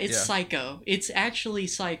 Yeah, it's Yeah. psycho. It's actually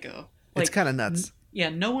psycho. It's Like, kind of nuts. yeah,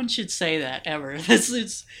 no one should say that ever.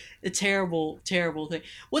 It's a terrible, terrible thing.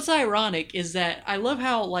 What's ironic is that I love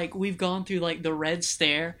how like we've gone through like the Red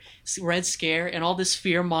Scare, and all this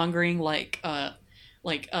fear mongering,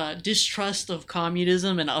 distrust of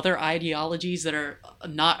communism and other ideologies that are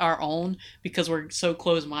not our own because we're so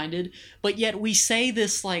close minded. But yet we say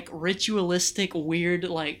this like ritualistic, weird,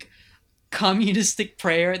 like communistic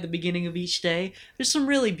prayer at the beginning of each day. There's some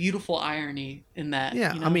really beautiful irony in that.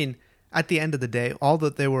 Yeah, I mean, at the end of the day, all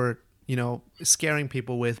that they were, scaring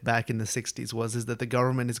people with back in the 60s is that the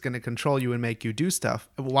government is going to control you and make you do stuff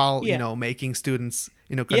while, Yeah. making students,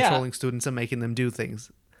 Yeah. controlling students and making them do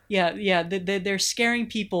things. Yeah. They're scaring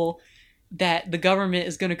people that the government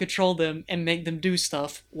is going to control them and make them do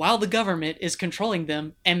stuff while the government is controlling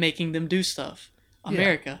them and making them do stuff. Yeah.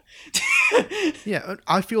 America. Yeah,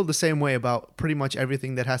 I feel the same way about pretty much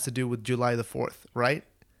everything that has to do with July the 4th, right?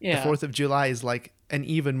 Yeah. The 4th of July is like an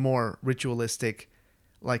even more ritualistic,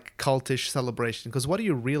 like cultish celebration. Because what are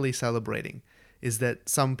you really celebrating? Is that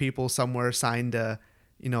some people somewhere signed a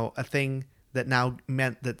thing that now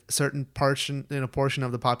meant that certain portion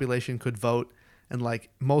of the population could vote, and like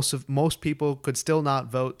most people could still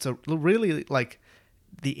not vote. So really, like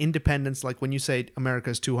the independence, like when you say America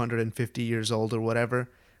is 250 years old or whatever,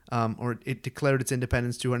 or it declared its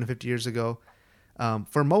independence 250 years ago.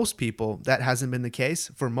 For most people, that hasn't been the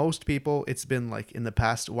case. For most people, it's been like in the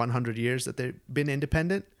past 100 years that they've been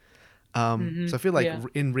independent. So I feel like Yeah.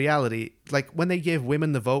 in reality, like when they gave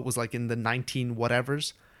women the vote was like in the 19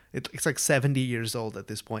 whatevers. It's like 70 years old at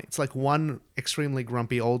this point. It's like one extremely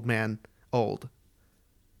grumpy old man old.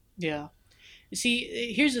 Yeah.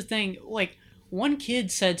 See, here's the thing. Like, one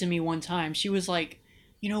kid said to me one time, she was like,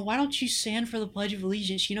 why don't you stand for the Pledge of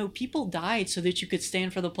Allegiance? People died so that you could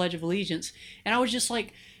stand for the Pledge of Allegiance. And I was just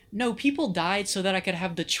like, no, people died so that I could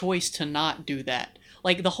have the choice to not do that.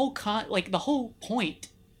 Like, the whole point,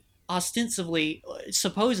 ostensibly,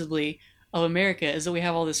 supposedly, of America is that we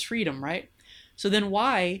have all this freedom, right? So then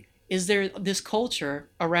why is there this culture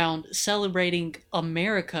around celebrating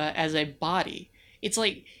America as a body? It's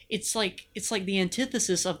like the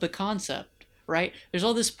antithesis of the concept, right? There's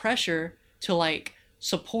all this pressure to like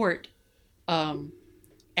support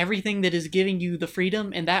everything that is giving you the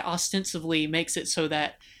freedom, and that ostensibly makes it so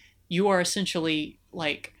that you are essentially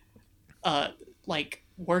like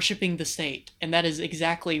worshiping the state, and that is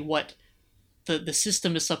exactly what the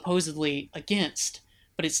system is supposedly against,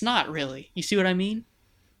 but it's not really. You see what I mean?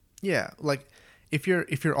 Yeah, like if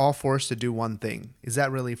you're all forced to do one thing, is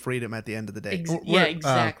that really freedom at the end of the day? Yeah,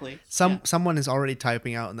 exactly. Someone is already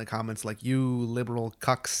typing out in the comments like, you liberal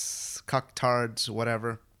cucktards,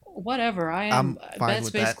 whatever. Whatever I am. I'm fine That's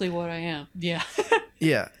with basically what I am. Yeah.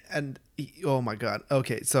 Yeah, and oh my god.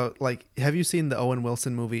 Okay, so like, have you seen the Owen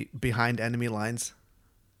Wilson movie Behind Enemy Lines?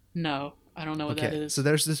 No, I don't know what that Okay, so is.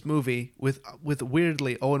 there's this movie with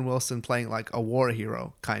weirdly Owen Wilson playing like a war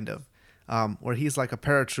hero kind of, where he's like a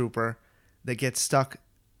paratrooper that gets stuck,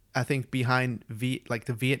 I think behind like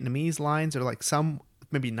the Vietnamese lines or like some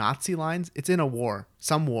maybe Nazi lines. It's in a war,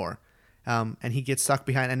 some war, and he gets stuck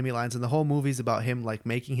behind enemy lines, and the whole movie's about him like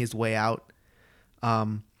making his way out.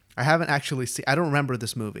 I haven't actually seen. I don't remember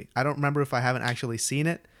this movie. I don't remember if I haven't actually seen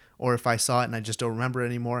it or if I saw it and I just don't remember it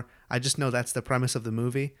anymore. I just know that's the premise of the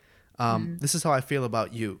movie. Hmm. This is how I feel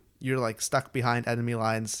about you. You're like stuck behind enemy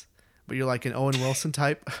lines, but you're like an Owen Wilson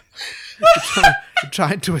type. You're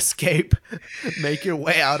trying to escape, make your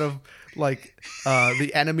way out of like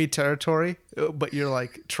the enemy territory, but you're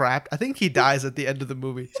like trapped. I think he dies at the end of the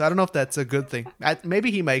movie, so I don't know if that's a good thing.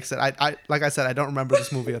 Maybe he makes it. I like I said, I don't remember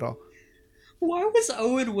this movie at all. Why was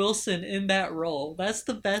Owen Wilson in that role? That's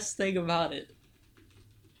the best thing about it.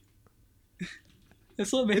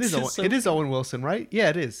 That's what It makes is. it so. It is Owen Wilson, right? Yeah,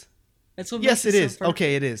 it is. That's what Yes, makes it it so is. perfect.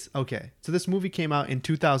 Okay, it is. Okay, so this movie came out in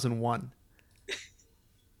 2001.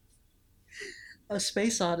 A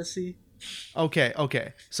Space Odyssey.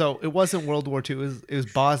 Okay. So it wasn't World War II. It was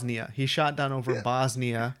Bosnia. He shot down over Yeah.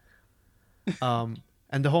 Bosnia, and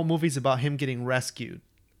the whole movie's about him getting rescued.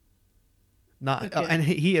 Not Okay. and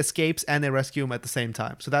he escapes and they rescue him at the same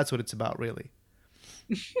time. So that's what it's about, really.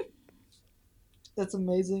 That's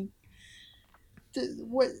amazing.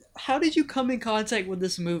 What? How did you come in contact with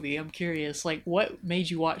this movie? I'm curious. Like, what made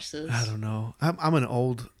you watch this? I don't know. I'm an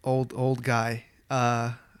old guy.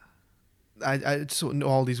 I just know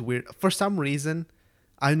all these weird. For some reason,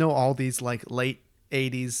 I know all these like late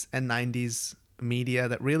 '80s and '90s media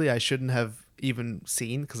that really I shouldn't have even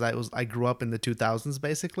seen because I grew up in the 2000s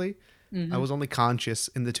basically. I Mm-hmm. was only conscious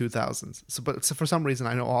in the 2000s. So for some reason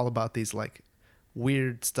I know all about these like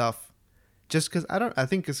weird stuff. Just because I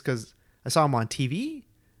think it's because I saw them on TV.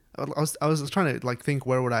 I was trying to like think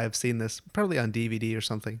where would I have seen this? Probably on DVD or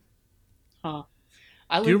something. Huh.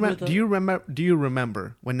 I Do you live remember? with Do a. you remember? Do you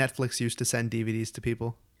remember when Netflix used to send DVDs to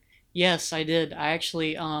people? Yes, I did. I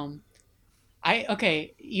actually. I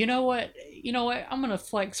okay. You know what? You know what? I'm gonna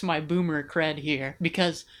flex my boomer cred here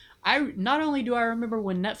because I not only do I remember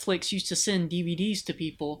when Netflix used to send DVDs to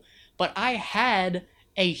people, but I had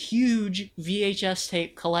a huge VHS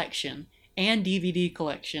tape collection and DVD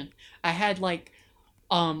collection. I had like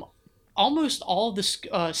um almost all the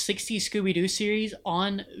 60s Scooby Doo series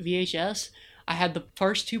on VHS. I had the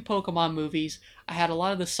first two Pokemon movies. I had a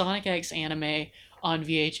lot of the Sonic X anime on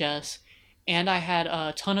VHS, and I had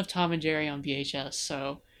a ton of Tom and Jerry on VHS.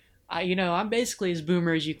 So, I'm basically as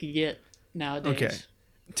boomer as you could get Okay. nowadays.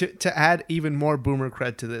 To add even more boomer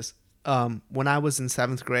cred to this, when I was in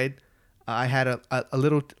seventh grade, I had a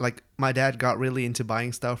little like my dad got really into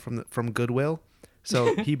buying stuff from Goodwill,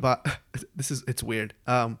 so he bought it's weird.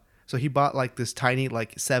 So he bought like this tiny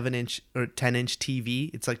like 7-inch or 10-inch TV.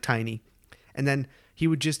 It's like tiny, and then he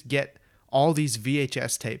would just get all these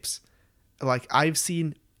VHS tapes. Like I've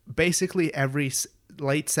seen basically every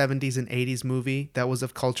late 70s and 80s movie that was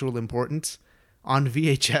of cultural importance on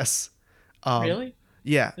VHS. Um, Really?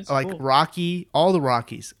 yeah, That's like cool. Rocky, all the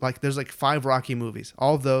Rockies. Like there's like 5 Rocky movies.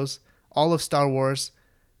 All of those, all of Star Wars,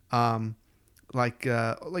 like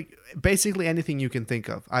basically anything you can think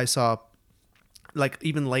of. I saw like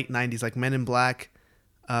even late 90s like Men in Black,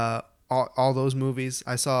 all those movies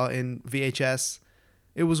I saw in VHS.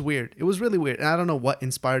 It was weird. It was really weird. And I don't know what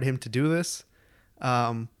inspired him to do this.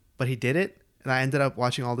 But he did it and I ended up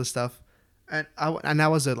watching all this stuff. And I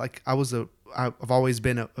was I've always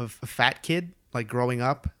been a fat kid like growing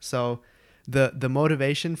up. So the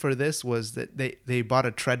motivation for this was that they bought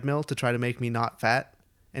a treadmill to try to make me not fat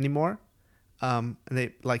anymore. And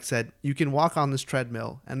they like said you can walk on this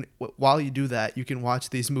treadmill, and while you do that, you can watch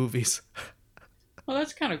these movies. Well,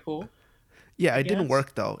 that's kind of cool, Yeah, I it didn't guess.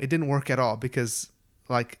 work though. It didn't work at all because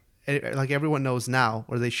like everyone knows now,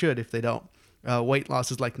 or they should if they don't. Weight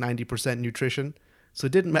loss is like 90% nutrition, so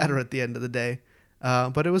it didn't matter Mhm. at the end of the day.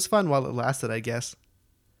 But it was fun while it lasted, I guess.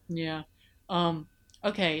 Yeah. Um.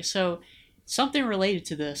 Okay. So, something related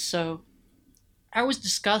to this. So, I was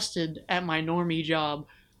disgusted at my normie job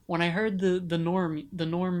when I heard the normos,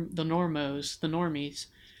 the normies.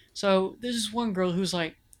 So there's this one girl who's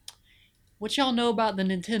like, "What y'all know about the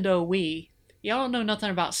Nintendo Wii? Y'all don't know nothing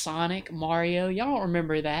about Sonic, Mario. Y'all don't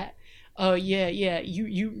remember that. Oh yeah.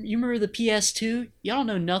 You remember the PS2? Y'all don't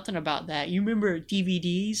know nothing about that. You remember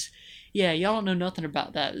DVDs? Yeah, y'all don't know nothing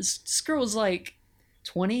about that." This girl was like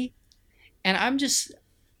 20, and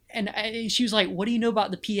she was like, "What do you know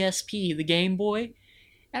about the PSP, the Game Boy?"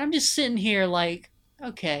 And I'm just sitting here like,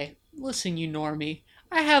 okay, listen, you normie.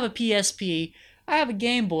 I have a PSP. I have a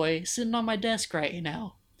Game Boy sitting on my desk right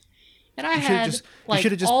now. And I You should have had just like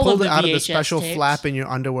pulled all of it the out of the VHS special tapes. flap in your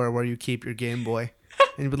underwear where you keep your Game Boy,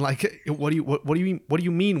 and you've been like, what do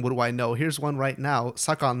you mean? What do I know? Here's one right now.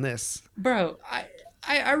 Suck on this. Bro,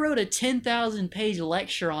 I wrote a 10,000 page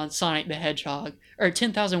lecture on Sonic the Hedgehog, or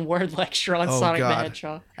 10,000 word lecture on Oh Sonic the God.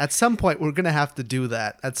 Hedgehog. At some point, we're gonna have to do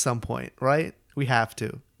that. At some point, right? We have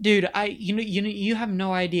to. Dude, you have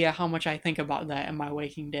no idea how much I think about that in my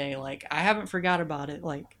waking day. Like, I haven't forgot about it.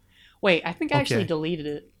 Like, wait, I think I actually Okay. deleted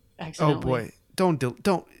it Oh accidentally. boy, don't.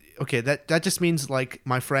 Okay, that just means like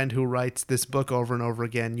my friend who writes this book over and over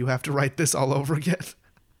again. You have to write this all over again.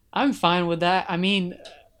 I'm fine with that. I mean,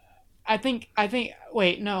 I think.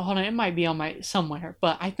 Wait, no, hold on. It might be on my somewhere,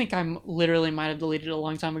 but I think I'm literally might have deleted it a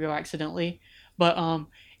long time ago accidentally. But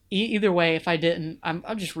either way, if I didn't, I'm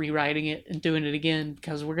just rewriting it and doing it again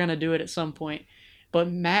because we're gonna do it at some point.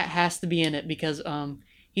 But Matt has to be in it because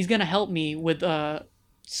he's gonna help me with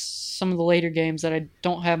some of the later games that I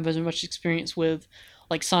don't have as much experience with,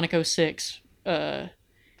 like Sonic 06. And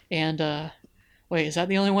wait, is that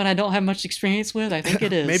the only one I don't have much experience with? I think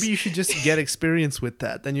it is. Maybe you should just get experience with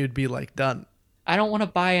that. Then you'd be like done. I don't want to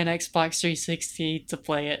buy an Xbox 360 to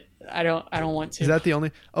play it. I don't want to. Is that the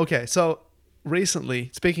only? Okay, so recently,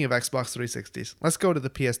 speaking of Xbox 360s, let's go to the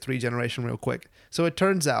PS3 generation real quick. So it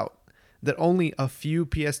turns out that only a few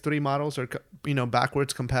PS3 models are,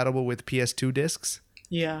 backwards compatible with PS2 discs,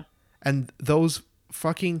 Yeah. and those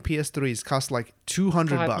fucking PS3s cost like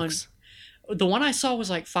 $200. The one I saw was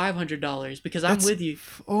like $500 because I'm with you.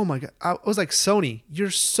 Oh my God. I was like, Sony,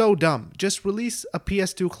 you're so dumb. Just release a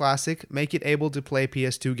PS2 classic, make it able to play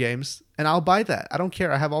PS2 games, and I'll buy that. I don't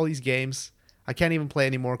care. I have all these games. I can't even play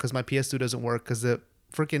anymore because my PS2 doesn't work because the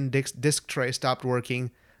freaking disc tray stopped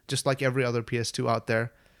working, just like every other PS2 out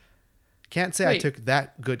there. Can't say I took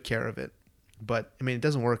that good care of it, but I mean, it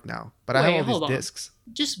doesn't work now. But I have all these discs.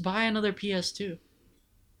 Just buy another PS2.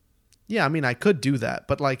 Yeah, I mean, I could do that,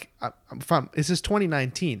 but like, this is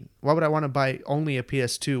 2019. Why would I want to buy only a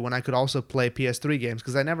PS2 when I could also play PS3 games?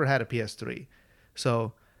 Because I never had a PS3.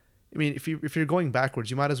 So, I mean, if you're going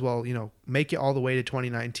backwards, you might as well, make it all the way to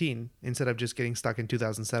 2019 instead of just getting stuck in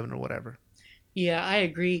 2007 or whatever. Yeah, I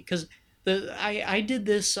agree. Because I did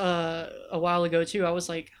this a while ago too. I was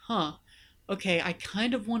like, okay, I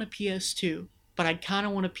kind of want a PS2, but I kind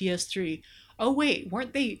of want a PS3. Oh wait,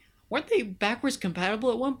 weren't they backwards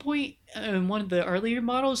compatible at one point in one of the earlier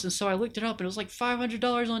models? And so I looked it up and it was like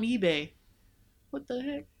 $500 on eBay. What the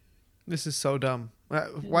heck? This is so dumb.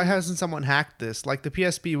 Why hasn't someone hacked this? Like, the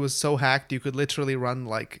PSP was so hacked you could literally run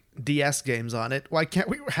like DS games on it. Why can't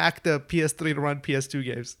we hack the PS3 to run PS2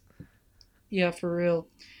 games? Yeah, for real.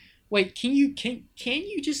 Wait, can you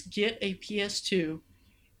just get a PS2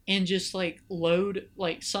 and just like load,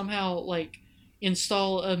 like somehow like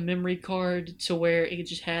install a memory card to where it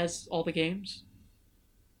just has all the games?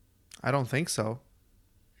 I don't think so.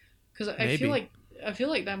 Because I feel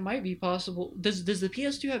like that might be possible. Does the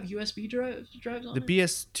PS2 have USB drives on The it?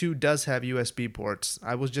 PS2 does have USB ports.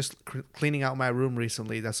 I was just cleaning out my room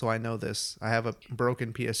recently. That's why I know this. I have a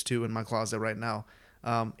broken PS2 in my closet right now.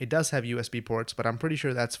 It does have USB ports, but I'm pretty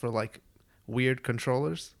sure that's for like weird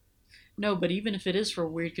controllers. No, but even if it is for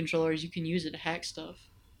weird controllers, you can use it to hack stuff.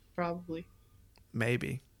 Probably.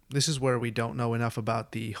 Maybe. This is where we don't know enough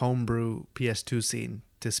about the homebrew PS2 scene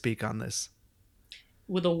to speak on this.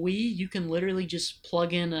 With a Wii, you can literally just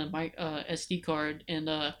plug in a SD card and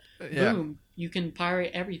boom, you can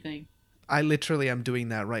pirate everything. I literally am doing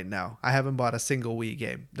that right now. I haven't bought a single Wii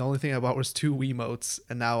game. The only thing I bought was 2 Wiimotes,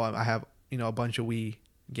 and now I have a bunch of Wii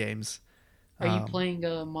games. Are you playing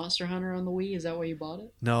Monster Hunter on the Wii? Is that why you bought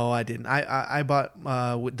it? No, I didn't. I bought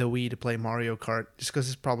the Wii to play Mario Kart just because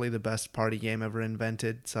it's probably the best party game ever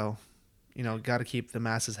invented. So, got to keep the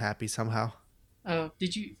masses happy somehow. Oh,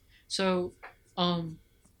 did you? So,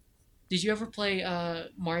 did you ever play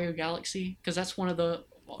Mario Galaxy? Because that's one of the.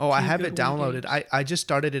 Oh, I have it downloaded. Games. I just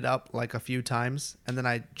started it up like a few times, and then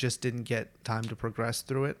I just didn't get time to progress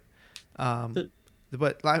through it.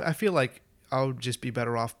 But I feel like I would just be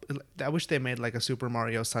better off. I wish they made like a Super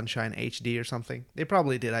Mario Sunshine HD or something. They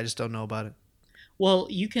probably did. I just don't know about it. Well,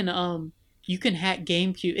 you can hack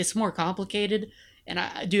GameCube. It's more complicated, and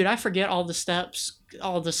I forget all the steps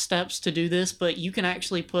to do this. But you can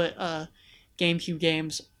actually put GameCube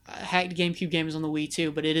games, hacked GameCube games on the Wii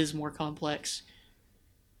too. But it is more complex.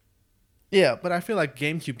 Yeah, but I feel like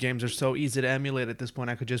GameCube games are so easy to emulate at this point.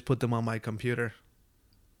 I could just put them on my computer.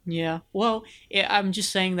 Yeah. Well, I'm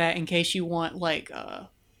just saying that in case you want to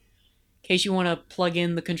plug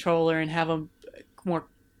in the controller and have a more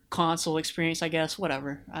console experience, I guess.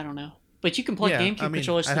 Whatever. I don't know. But you can plug GameCube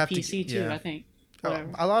controllers to PC too, I think.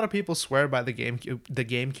 whatever. a lot of people swear by the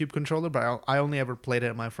GameCube controller, but I only ever played it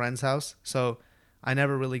at my friend's house, so I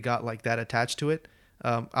never really got like that attached to it.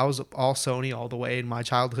 I was all Sony all the way in my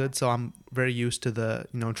childhood, so I'm very used to the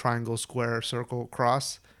triangle, square, circle,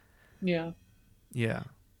 cross. Yeah. Yeah.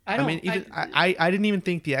 I I mean, don't. even I didn't even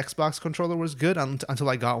think the Xbox controller was good until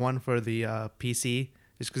I got one for the PC,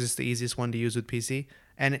 just because it's the easiest one to use with PC,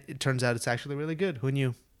 and it turns out it's actually really good. Who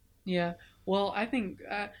knew? Yeah. Well, I think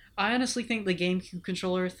I honestly think the GameCube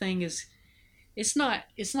controller thing is it's not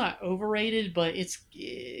overrated, but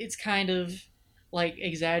it's kind of like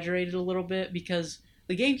exaggerated a little bit because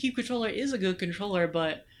the GameCube controller is a good controller,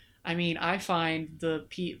 but I mean I find the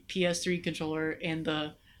PS3 controller and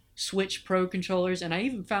the Switch Pro controllers, and I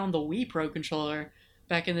even found the Wii Pro controller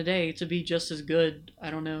back in the day to be just as good.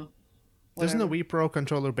 I don't know, Doesn't the whatever. Wii Pro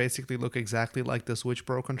controller basically look exactly like the Switch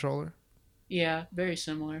Pro controller? Yeah, very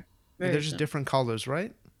similar, They're very just similar. different colors,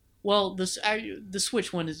 right? Well, the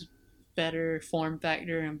Switch one is better form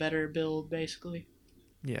factor and better build, basically.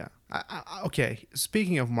 Yeah. Okay.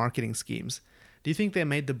 Speaking of marketing schemes, do you think they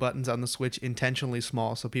made the buttons on the Switch intentionally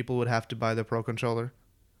small so people would have to buy the Pro controller?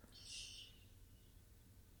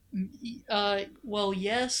 Well,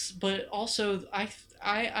 yes, but also I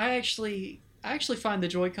actually find the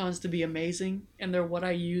Joy Cons to be amazing, and they're what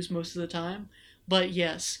I use most of the time. But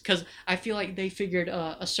yes, because I feel like they figured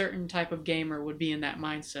a certain type of gamer would be in that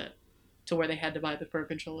mindset, to where they had to buy the Pro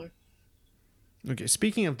controller. Okay.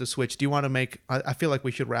 Speaking of the Switch, do you want to make? I feel like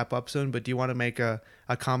we should wrap up soon, but do you want to make a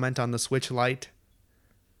comment on the Switch Lite?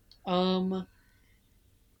 Um,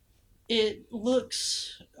 it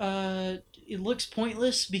looks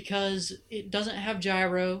pointless because it doesn't have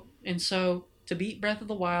gyro, and so to beat Breath of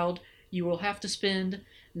the Wild, you will have to spend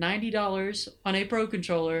 $90 on a Pro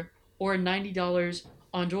controller or $90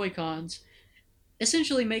 on Joy Cons,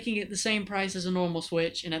 essentially making it the same price as a normal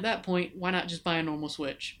Switch. And at that point, why not just buy a normal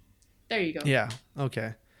Switch? There you go. Yeah.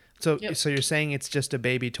 Okay. So Yep, so you're saying it's just a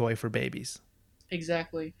baby toy for babies?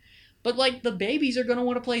 exactly. But like the babies are gonna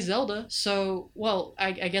want to play Zelda, so well,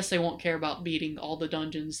 I guess they won't care about beating all the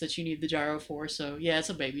dungeons that you need the gyro for. So yeah, it's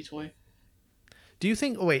a baby toy. Do you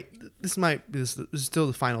think? Oh wait, this is still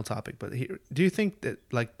the final topic, but here, do you think that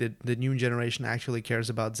like the new generation actually cares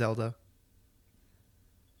about Zelda?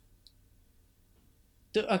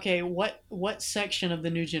 Okay, what section of the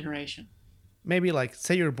new generation? Maybe like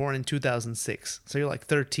say you were born in 2006, so you're like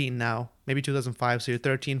 13 now, maybe 2005, so you're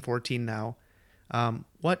 13, 14 now.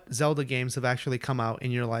 What Zelda games have actually come out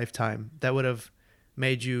in your lifetime that would have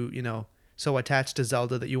made you, so attached to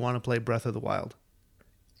Zelda that you want to play Breath of the Wild?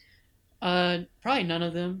 Probably none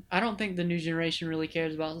of them. I don't think the new generation really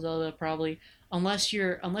cares about Zelda. Probably, unless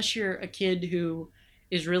you're a kid who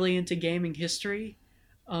is really into gaming history,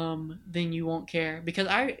 then you won't care. Because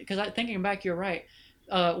I thinking back, you're right.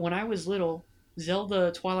 When I was little,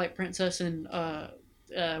 Zelda, Twilight Princess, and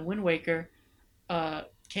Wind Waker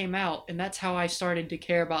came out, and that's how I started to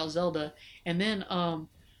care about Zelda. And then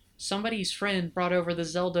somebody's friend brought over the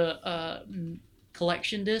Zelda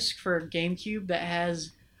collection disc for GameCube that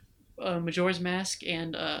has Majora's Mask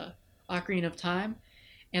and Ocarina of Time,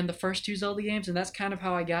 and the first two Zelda games, and that's kind of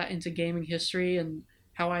how I got into gaming history and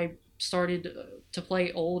how I started to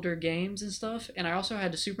play older games and stuff. And I also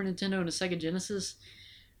had a Super Nintendo and a Sega Genesis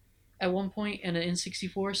at one point and an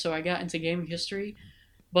N64, so I got into gaming history.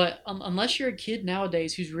 But unless you're a kid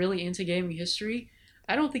nowadays who's really into gaming history,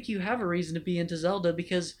 I don't think you have a reason to be into Zelda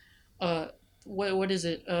because, uh, what is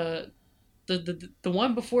it? The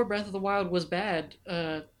one before Breath of the Wild was bad.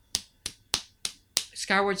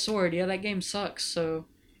 Skyward Sword, yeah, that game sucks. So,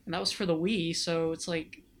 and that was for the Wii. So it's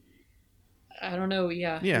like I don't know.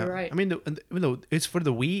 Yeah, Yeah, you're right. I mean, even though it's for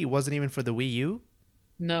the Wii, it wasn't even for the Wii U.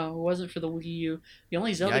 No, it wasn't for the Wii U. The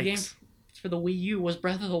only Zelda game Yikes. for the Wii U was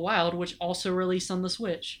Breath of the Wild, which also released on the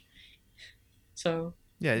Switch. So,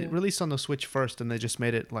 Yeah, it yeah. released on the Switch first, and they just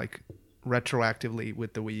made it like retroactively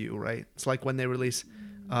with the Wii U, right? It's like when they release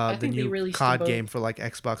I the think they new released them COD both. game for like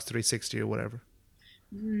Xbox 360 or whatever.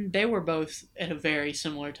 They were both at a very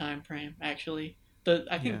similar time frame, actually. The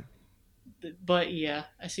I Yeah. think, but yeah,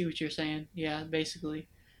 I see what you're saying. Yeah, basically.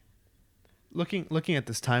 Looking at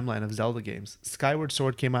this timeline of Zelda games, Skyward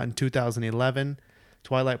Sword came out in 2011,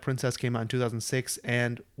 Twilight Princess came out in 2006,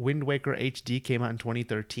 and Wind Waker HD came out in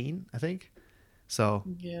 2013, I think. So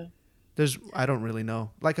Yeah. there's I don't really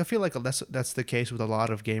know. Like I feel like that's the case with a lot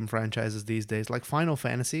of game franchises these days. Like Final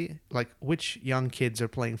Fantasy, like which young kids are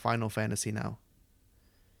playing Final Fantasy now?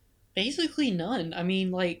 Basically none. I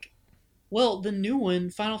mean, like, well, the new one,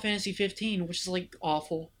 Final Fantasy 15, which is like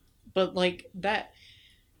awful, but like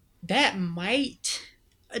that might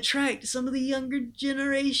attract some of the younger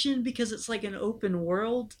generation because it's like an open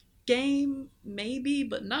world. game, maybe,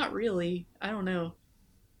 but not really. I don't know.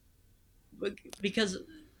 Because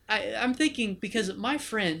I'm thinking, because my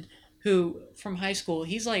friend who from high school,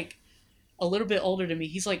 he's like a little bit older than me.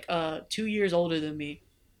 He's like 2 years older than me,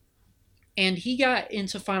 and he got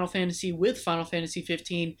into Final Fantasy with Final Fantasy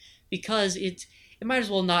 15 because it might as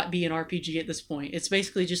well not be an RPG at this point. It's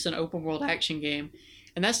basically just an open world action game,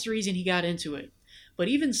 and that's the reason he got into it. But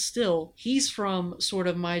even still, he's from sort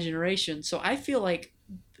of my generation, so I feel like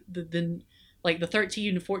the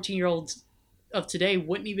 13 and 14 year olds of today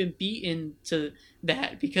wouldn't even be into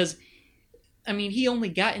that, because I mean, he only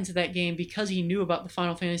got into that game because he knew about the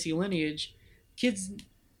Final Fantasy lineage. Kids,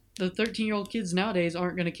 the 13-year-old kids nowadays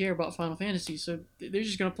aren't going to care about Final Fantasy, so they're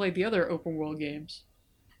just going to play the other open world games.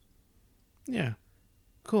 Yeah.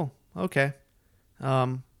 Cool. Okay. You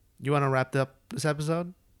want to wrap up this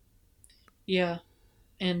episode? Yeah,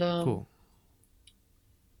 and Cool.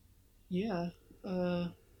 yeah.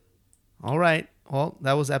 All right. Well,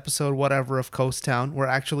 that was episode whatever of Coast Town. We're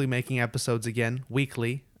actually making episodes again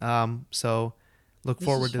weekly. So look This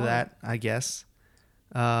forward is to fun. that, I guess.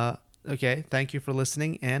 Okay. Thank you for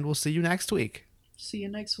listening, and we'll see you next week. See you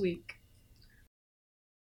next week.